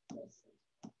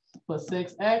Plus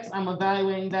 6x. I'm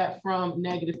evaluating that from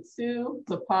negative 2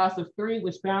 to positive 3.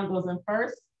 Which bound goes in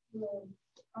first? the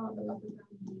upper bound.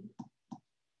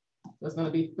 So it's going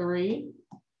to be 3.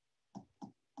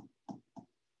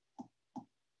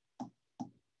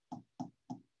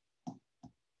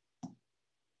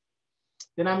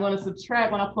 Then I'm going to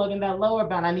subtract when I plug in that lower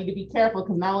bound. I need to be careful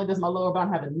because not only does my lower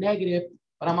bound have a negative,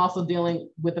 but I'm also dealing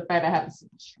with the fact I have to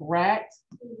subtract.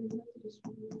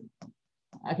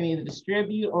 I can either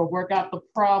distribute or work out the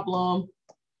problem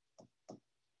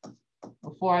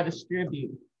before I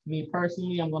distribute. Me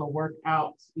personally, I'm going to work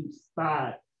out each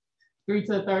side. 3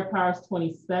 to the third power is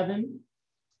 27.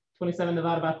 27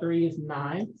 divided by 3 is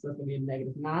 9. So it's going to be a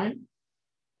negative 9.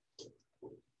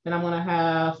 Then I'm going to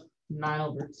have 9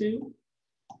 over 2.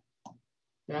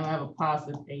 Then I have a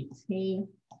positive 18.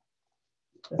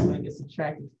 That's going to get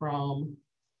subtracted from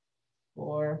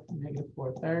 4, negative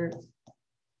 4/3.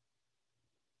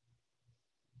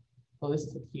 Oh, this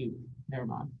is a cube. Never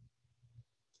mind.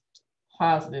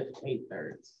 Positive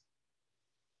 8/3.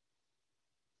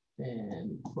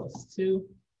 Then plus 2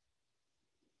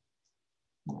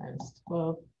 minus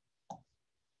 12.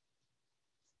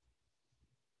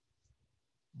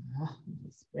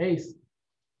 Space.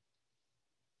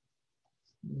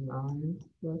 9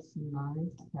 plus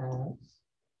 9 halves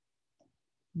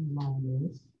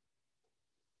minus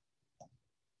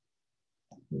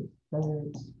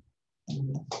 8/3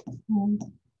 minus 10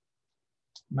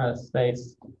 Not a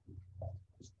space.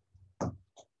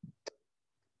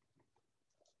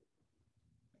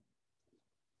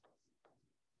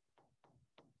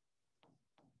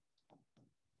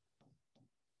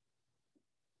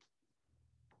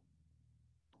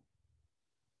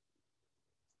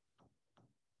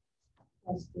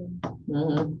 Question.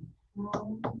 Mm-hmm.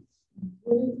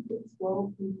 What is the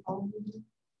 12 component?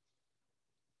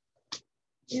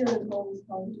 Yeah, the 12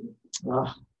 component.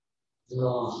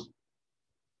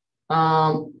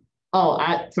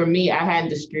 For me, I hadn't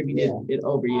distributed it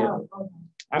over yet. Oh, okay.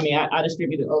 I mean, I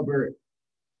distributed over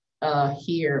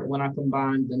here when I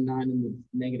combined the 9 and the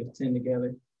negative 10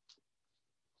 together.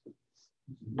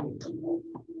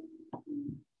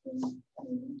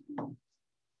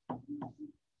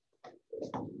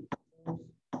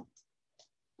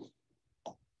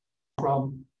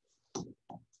 From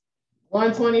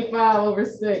 125 over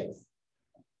 6.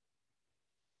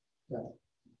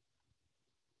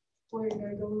 Where did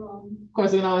I go wrong? Of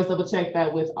course, we can always double check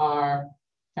that with our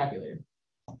calculator.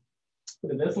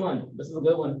 Look at this one. This is a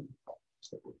good one.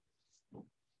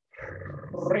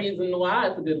 Reason why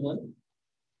it's a good one.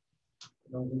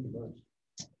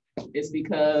 It's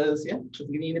because, it's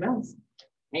giving you the balance.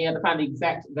 And you have to find the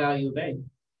exact value of A.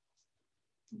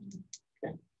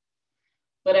 Okay.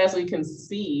 But as we can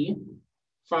see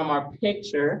from our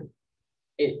picture,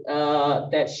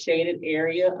 that shaded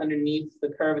area underneath the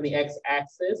curve in the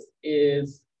x-axis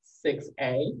is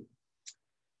 6a.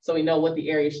 So we know what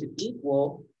the area should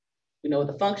equal. We know what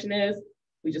the function is.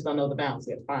 We just don't know the bounds.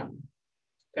 We have to find them.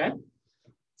 Okay.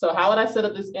 So how would I set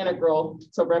up this integral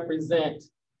to represent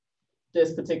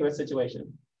this particular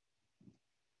situation?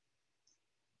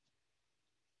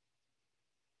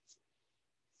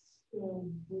 So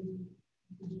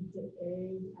would you put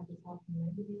A at the top and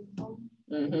negative one?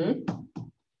 Mm-hmm.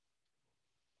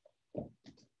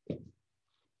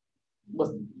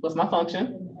 What's my function?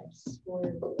 And x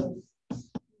squared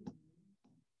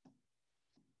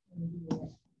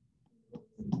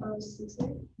plus 6a.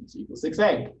 It's equal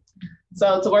 6a.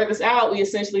 So to work this out, we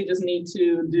essentially just need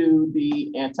to do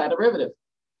the antiderivative.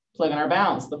 Plug in our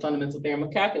bounds, the fundamental theorem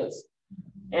of calculus.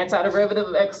 Antiderivative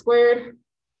of x squared.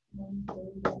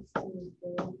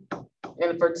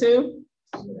 And for 2,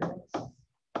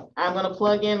 I'm going to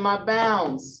plug in my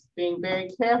bounds, being very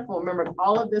careful. Remember,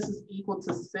 all of this is equal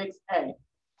to 6a.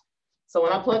 So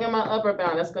when I plug in my upper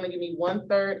bound, that's going to give me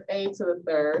 1/3 a to the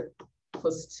third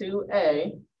plus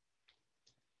 2a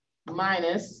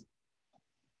minus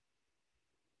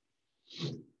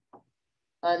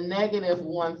a negative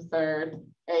 1/3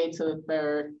 a to the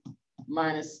third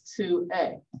minus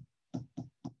 2a.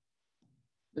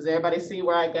 Does everybody see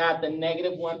where I got the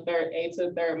negative 1/3 a to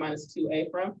the third minus 2a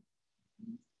from?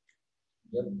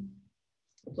 Yep.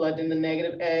 Plugged in the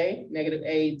negative a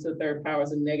to the third power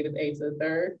is a negative a to the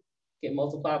third. Get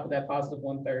multiplied with that positive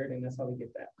 1/3, and that's how we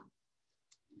get that.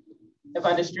 If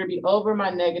I distribute over my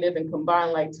negative and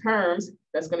combine like terms,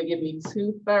 that's going to give me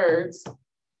 2/3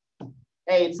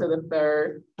 a to the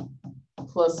third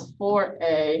plus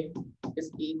 4a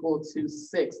is equal to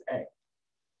 6a.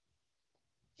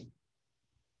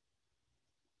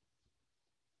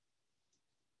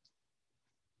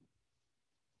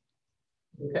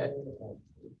 Okay.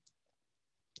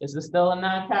 This is still a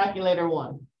non-calculator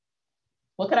one.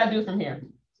 What could I do from here?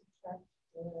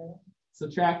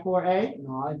 Subtract 4a?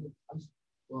 No, I'll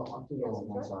do it all on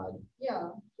one side.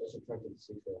 Yeah. Just subtract the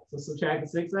 6a. So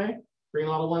subtract the 6a, bring it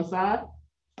all to one side.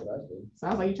 That's what I do.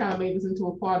 Sounds like you're trying to make this into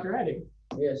a quadratic.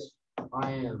 Yes,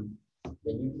 I am.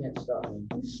 Then you can't stop me.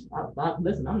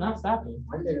 Listen, I'm not stopping you.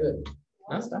 Okay, good.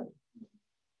 Not stopping.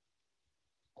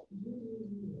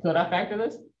 Could I factor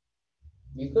this?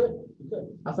 You could.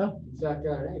 How so? You factor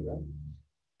out an A, right?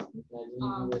 And leave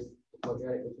you with the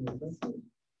quadratic between the parentheses.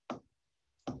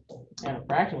 And a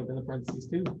fraction within the parentheses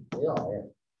too. Yeah.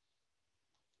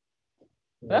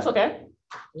 That's okay.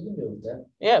 We can do that.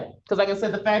 Yeah, because like I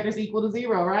said, the factor is equal to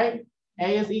 0, right?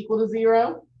 A is equal to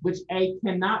 0, which A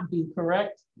cannot be,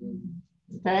 correct?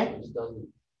 Okay? It just doesn't.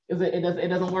 It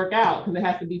doesn't work out because it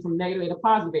has to be from negative A to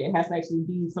positive A. It has to actually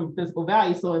be some physical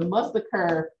value. So it must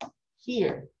occur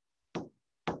here.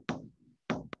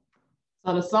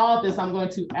 So to solve this, I'm going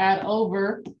to add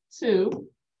over 2.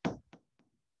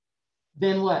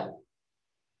 Then what?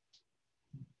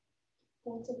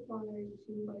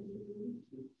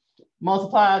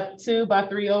 Multiply 2 by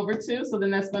 3 over 2. So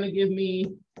then that's going to give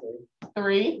me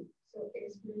 3.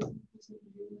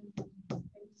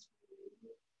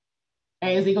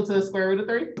 A is equal to the square root of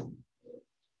 3.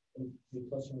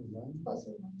 Plus or minus?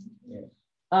 Yes.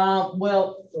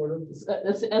 Well, Sort of.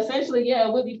 essentially, yeah,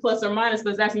 it would be plus or minus,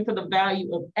 but it's asking for the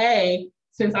value of A,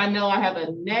 since I know I have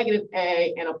a negative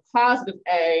A and a positive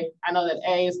A, I know that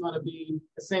A is going to be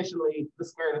essentially the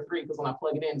square root of 3, because when I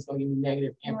plug it in, it's going to give me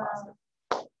negative and positive.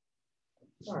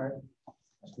 All right.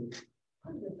 That's good.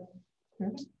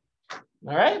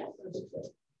 All right.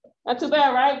 Not too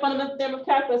bad, right? Fundamental theorem of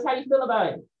calculus. How do you feel about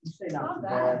it? You say not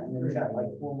bad, and then we got like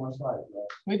 4 more slides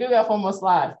left. We do got 4 more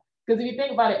slides. Because if you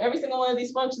think about it, every single one of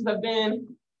these functions have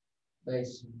been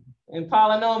Base. in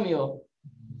polynomial.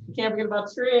 You can't forget about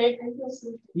trig.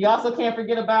 You also can't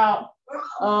forget about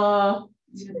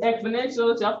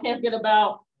exponentials. You also can't forget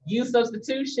about u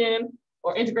substitution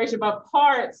or integration by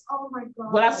parts. Oh my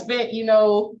God. What I spent,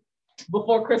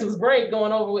 before Christmas break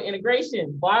going over with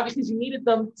integration. Why? Because you needed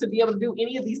them to be able to do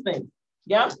any of these things.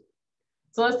 Yeah.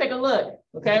 So let's take a look.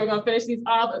 Okay, we're gonna finish these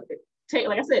off.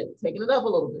 Like I said, taking it up a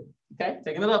little bit. Okay,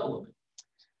 taking it up a little bit.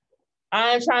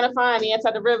 I'm trying to find the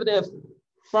antiderivative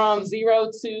from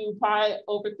 0 to pi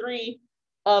over 3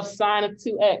 of sine of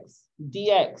 2x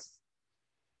dx.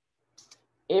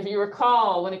 If you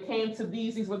recall, when it came to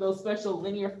these were those special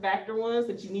linear factor ones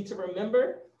that you need to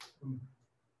remember.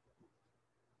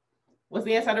 What's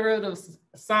the antiderivative of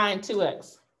sine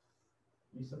 2x?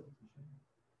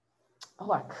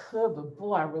 Oh, I could, but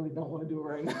boy, I really don't want to do it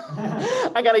right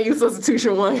now. I got to use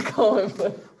substitution one going,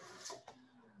 but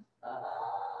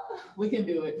we can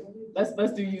do it.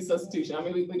 Let's do use substitution. I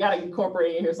mean, we got to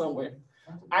incorporate it in here somewhere.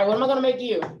 All right, what am I going to make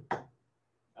u?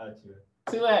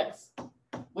 2x,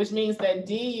 which means that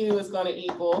du is going to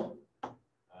equal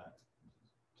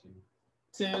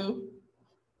 2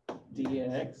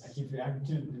 dx. I keep forgetting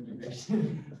to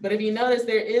integration. But if you notice,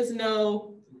 there is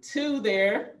no 2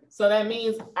 there. So that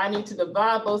means I need to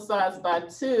divide both sides by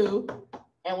 2.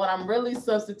 And what I'm really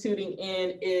substituting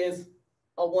in is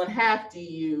a 1/2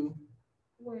 du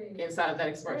inside of that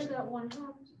expression. Where's that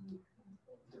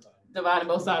 1/2? Dividing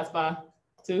both sides by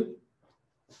 2.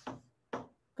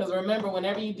 Because remember,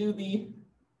 whenever you do the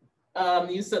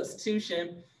u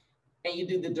substitution and you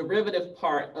do the derivative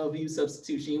part of u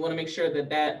substitution, you want to make sure that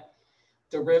that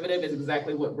derivative is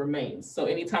exactly what remains. So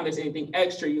anytime there's anything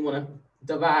extra, you want to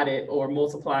divide it or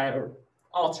multiply it or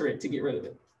alter it to get rid of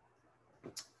it.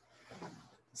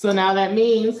 So now that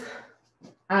means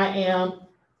I am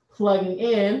plugging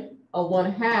in a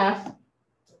 1/2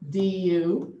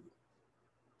 du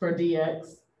for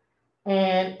dx.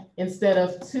 And instead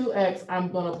of 2x, I'm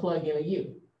going to plug in a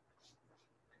u.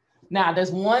 Now,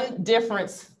 there's one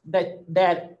difference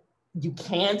that you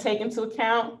can take into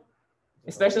account,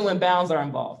 especially when bounds are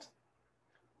involved.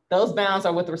 Those bounds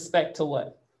are with respect to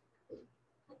what?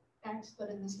 X, but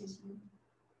in this case,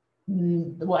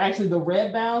 u. Well, actually, the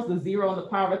red bounds, the 0 and the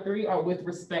power of 3, are with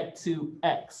respect to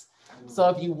x. So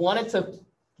if you wanted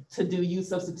to do u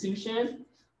substitution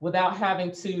without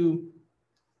having to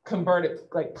convert it,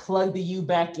 like plug the u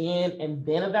back in and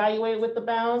then evaluate with the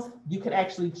bounds, you could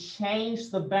actually change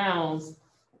the bounds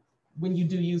when you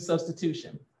do u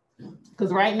substitution.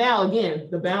 Because right now, again,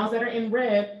 the bounds that are in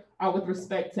red are with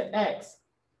respect to x.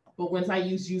 But once I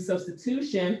use u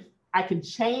substitution, I can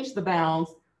change the bounds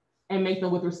and make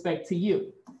them with respect to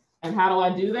u. And how do I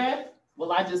do that?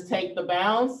 Well, I just take the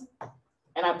bounds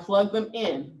and I plug them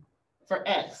in for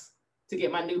x to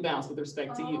get my new bounds with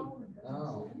respect to u.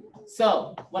 Oh.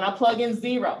 So when I plug in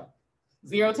 0,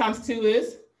 0 times 2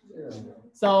 is 0.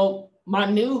 So my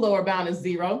new lower bound is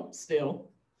 0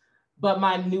 still, but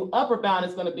my new upper bound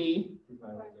is going to be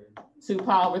 2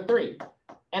 pi over 3.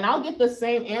 And I'll get the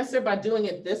same answer by doing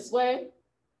it this way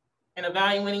and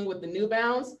evaluating with the new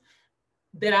bounds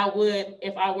that I would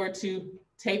if I were to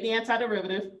take the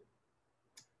antiderivative,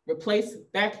 replace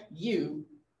back u,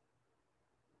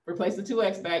 replace the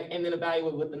 2x back, and then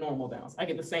evaluate with the normal bounds. I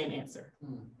get the same answer.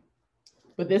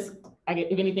 But this, I get,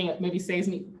 if anything, it maybe saves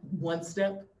me one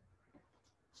step.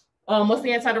 What's the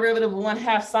antiderivative of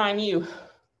 1/2 sine u?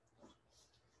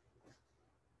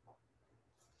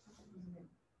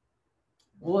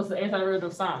 What's the antiderivative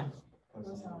of sine?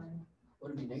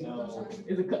 Would it be negative cosine?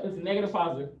 It's negative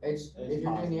positive. If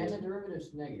you're doing the antiderivative,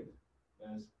 it's negative.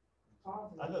 Yes.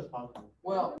 I know it's possible.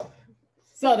 Well,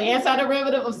 So the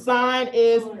antiderivative of sine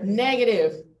is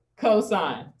negative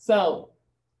cosine. So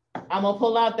I'm gonna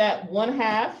pull out that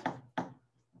 1/2.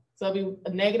 So it'll be a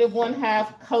negative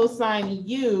 1/2 cosine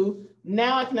u.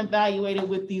 Now I can evaluate it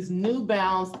with these new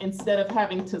bounds instead of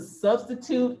having to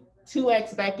substitute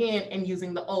 2x back in and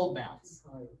using the old bounds.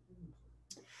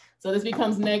 So this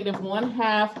becomes negative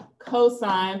 1/2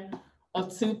 cosine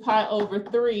of 2 pi over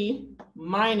 3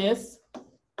 minus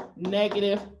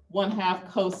negative 1/2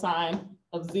 cosine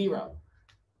of 0.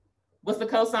 What's the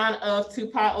cosine of 2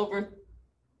 pi over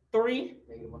 3?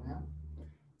 negative 1/2.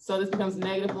 So this becomes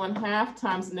negative 1/2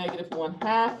 times negative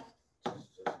 1/2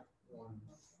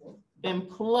 Then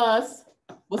plus,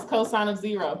 what's cosine of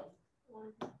 0?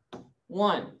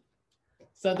 1.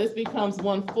 So this becomes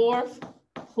 1/4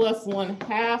 plus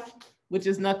 1/2, which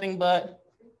is nothing but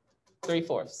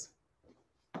 3/4.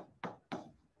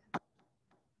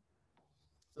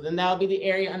 So then that'll be the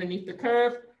area underneath the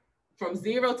curve from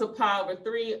 0 to pi over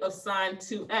 3 of sine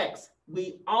 2x.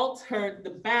 We altered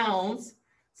the bounds,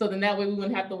 so then that way we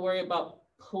wouldn't have to worry about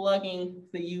plugging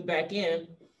the u back in,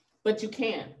 but you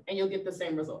can, and you'll get the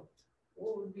same result.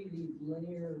 What would be the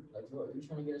linear, like what are you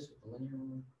trying to get us with the linear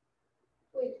one?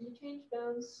 Wait, you changed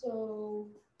bounds, so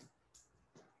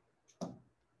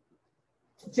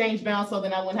Change bounds so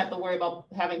then I wouldn't have to worry about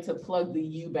having to plug the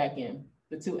u back in,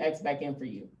 the 2x back in for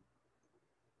u.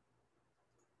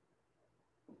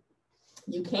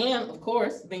 You can, of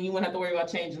course, then you wouldn't have to worry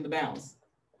about changing the bounds.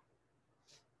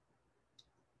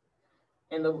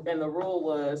 And the rule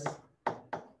was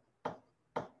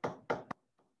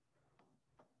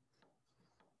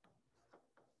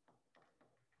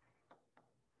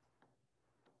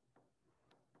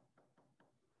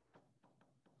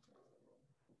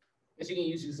that you can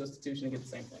use your substitution to get the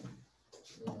same thing.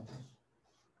 Yeah. All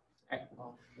right.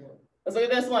 Oh, yeah. Let's look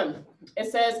at this one.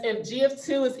 It says if g of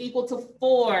 2 is equal to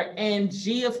 4 and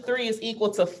g of 3 is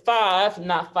equal to 5,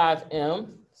 not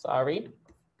 5m, sorry.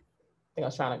 I think I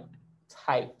was trying to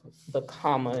type the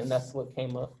comma and that's what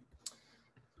came up.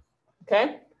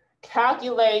 Okay,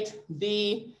 calculate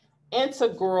the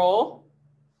integral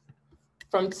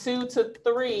from 2 to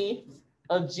 3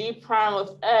 of g prime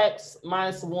of x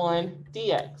minus 1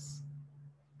 dx.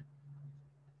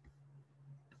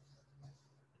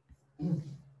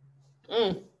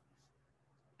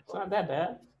 It's not that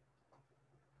bad.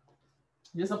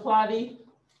 Just apply the,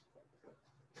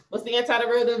 what's the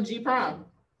antiderivative of g prime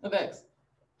of x?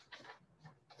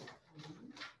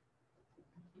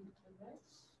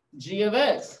 G of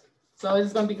x. So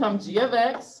it's going to become g of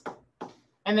x.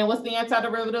 And then what's the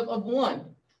antiderivative of 1?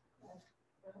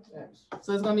 X.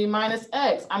 So it's going to be minus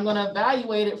x. I'm going to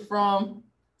evaluate it from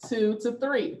 2 to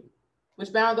 3.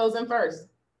 Which bound goes in first?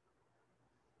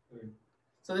 3.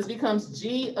 So this becomes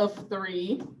g of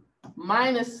 3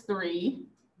 minus 3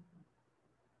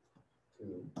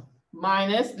 2.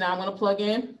 minus, now I'm going to plug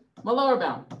in my lower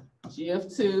bound, g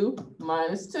of 2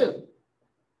 minus 2.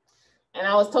 And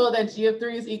I was told that g of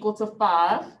 3 is equal to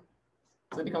 5.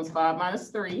 So it becomes 5 minus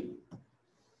 3.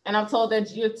 And I'm told that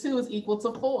g of 2 is equal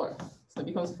to 4. So it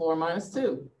becomes 4 minus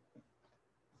 2.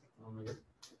 Oh my God.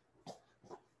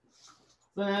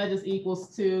 So now that just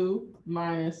equals 2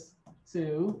 minus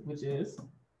 2, which is,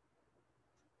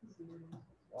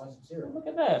 Why is it 0? look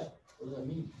at that. What does that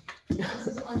mean? this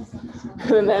is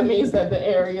unsatisfying. And that means that the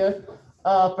area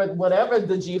for whatever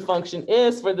the g function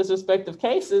is for this respective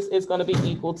cases is going to be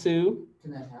equal to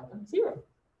Can that happen? 0.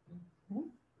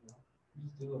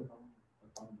 Just do a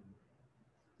problem.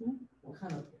 What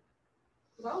kind of?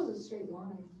 That was a straight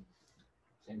line.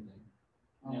 Same thing.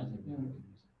 Oh, Yeah, same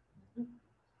thing.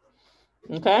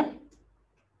 Okay.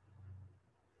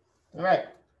 All right.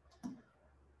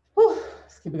 Whew.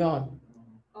 Let's keep it going.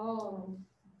 Oh,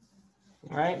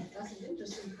 All right. that's an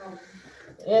interesting problem.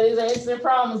 Yeah, these are interesting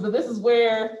problems, but this is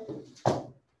where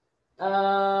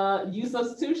u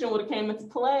substitution would have came into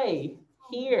play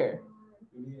here.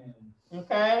 Yeah.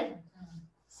 Okay.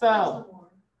 So,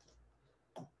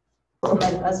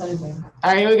 That's anything.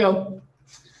 all right, here we go.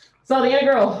 So the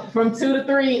integral from 2 to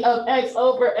 3 of x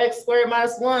over x squared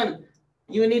minus 1.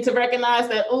 You need to recognize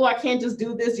that, oh, I can't just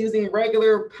do this using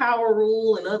regular power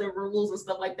rule and other rules and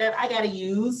stuff like that. I got to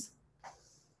use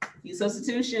u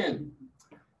substitution,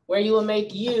 where you will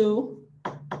make u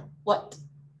what?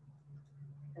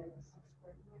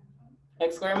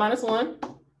 X squared minus 1.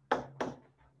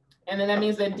 And then that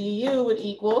means that du would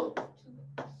equal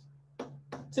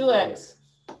 2x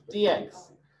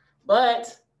dx.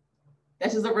 But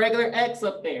that's just a regular x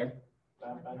up there.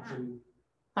 By 2.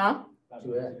 Huh? By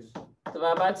 2x.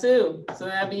 Divide by 2. So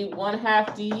that'd be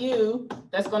 1/2 du.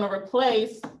 That's going to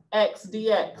replace x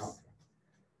dx.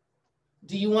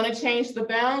 Do you want to change the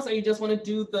bounds, or you just want to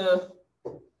do the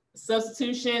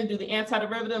substitution, do the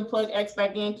antiderivative, and plug x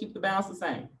back in, keep the bounds the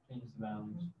same? Change the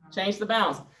bounds. Change the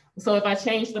bounds. So if I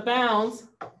change the bounds,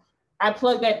 I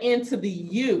plug that into the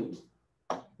u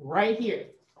right here.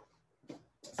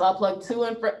 So I plug 2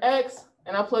 in for x,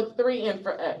 and I plug 3 in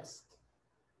for x.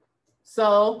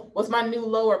 So what's my new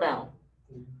lower bound?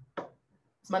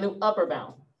 It's my new upper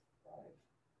bound.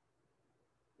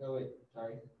 Oh, wait,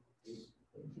 sorry.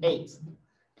 8.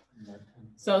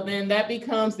 So then that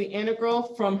becomes the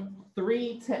integral from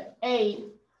 3 to 8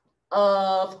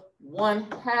 of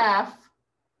 1/2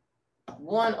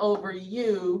 1 over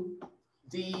u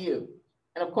du.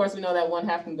 And of course, we know that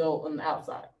 1/2 can go on the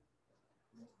outside.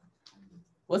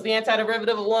 What's the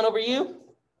antiderivative of 1 over u?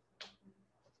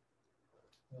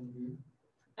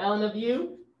 ln of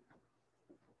u.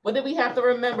 What did we have to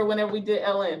remember whenever we did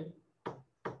ln?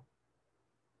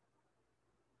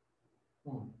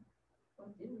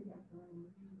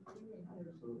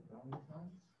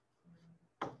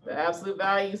 The absolute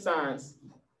value signs.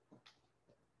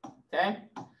 Okay.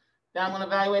 Now I'm going to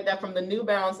evaluate that from the new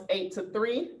bounds 8 to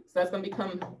 3. So that's going to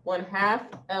become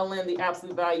 1/2 ln the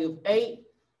absolute value of 8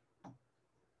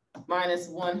 minus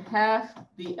 1/2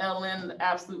 the ln the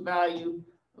absolute value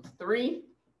of 3.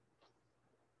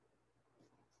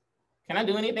 Can I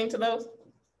do anything to those?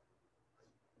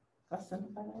 That's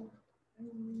simple.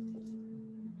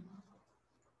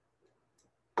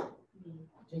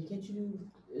 Jay, can't you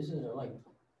do, isn't it like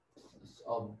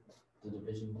the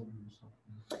division or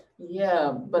something?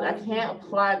 Yeah, but I can't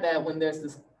apply that when there's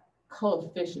this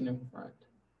coefficient in front.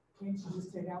 Can't you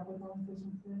just take out the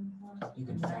coefficient then? You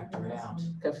can factor it out.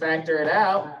 Can factor it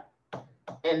out.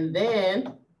 And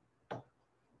then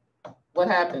what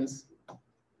happens?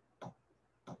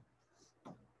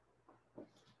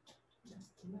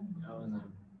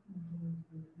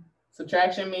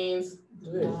 Subtraction means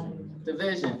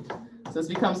division. So this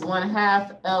becomes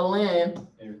 1/2 ln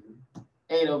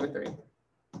 8 over 3.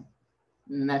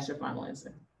 And that's your final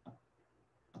answer.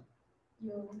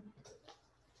 Yo.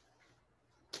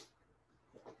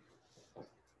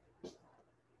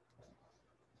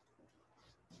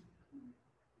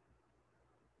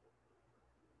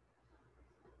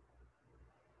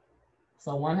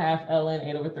 So 1/2 ln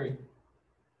 8 over 3.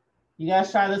 You guys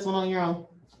try this one on your own.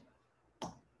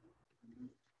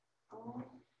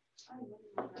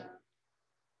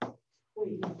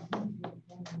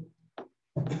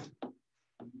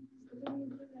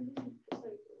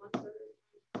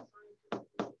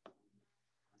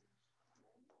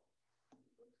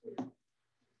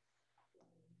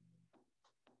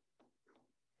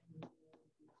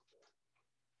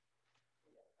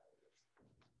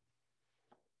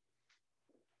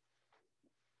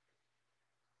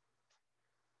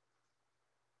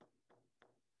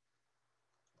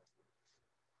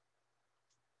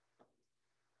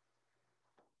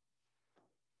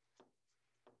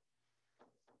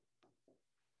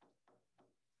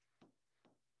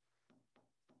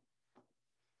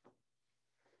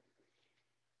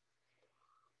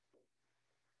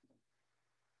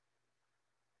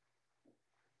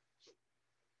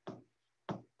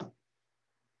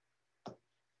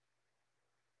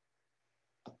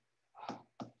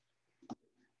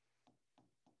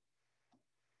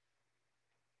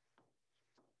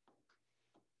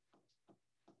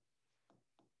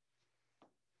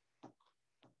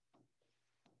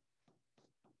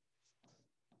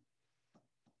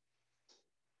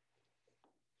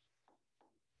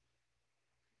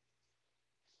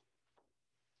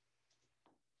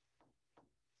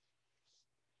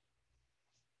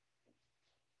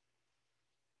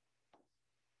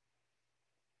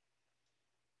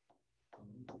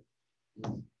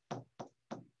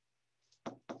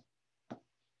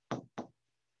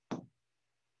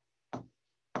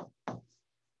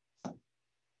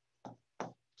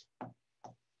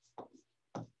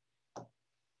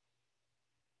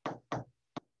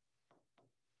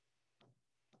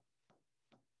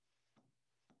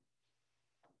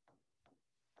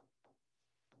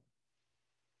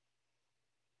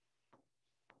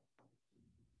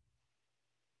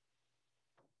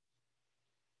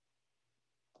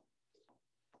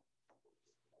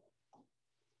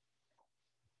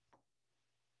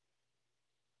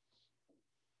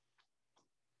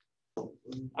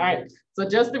 All right, so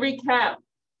just to recap,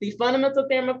 the fundamental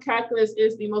theorem of calculus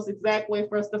is the most exact way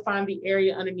for us to find the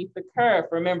area underneath the curve.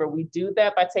 Remember, we do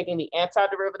that by taking the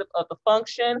antiderivative of the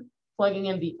function, plugging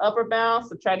in the upper bound,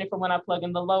 subtracting from when I plug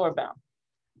in the lower bound.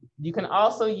 You can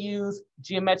also use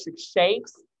geometric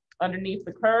shapes underneath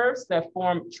the curves that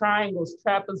form triangles,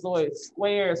 trapezoids,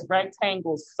 squares,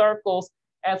 rectangles, circles,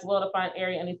 as well to find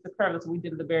area underneath the curve. That's what we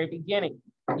did at the very beginning.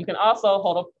 You can also,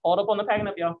 hold up on the packing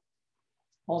up, y'all.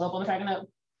 Hold up on the packing up.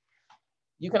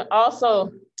 You can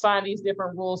also find these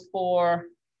different rules for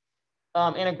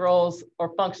integrals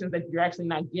or functions that you're actually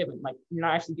not given, like you're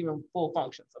not actually given full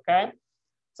functions, okay?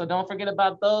 So don't forget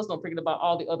about those. Don't forget about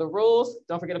all the other rules.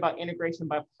 Don't forget about integration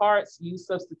by parts, use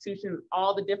substitution,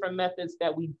 all the different methods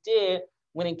that we did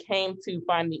when it came to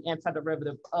finding the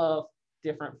antiderivative of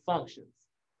different functions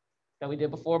that we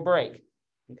did before break,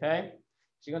 okay?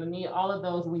 So you're gonna need all of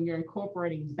those when you're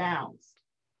incorporating bounds,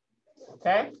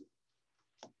 okay?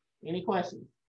 Any questions?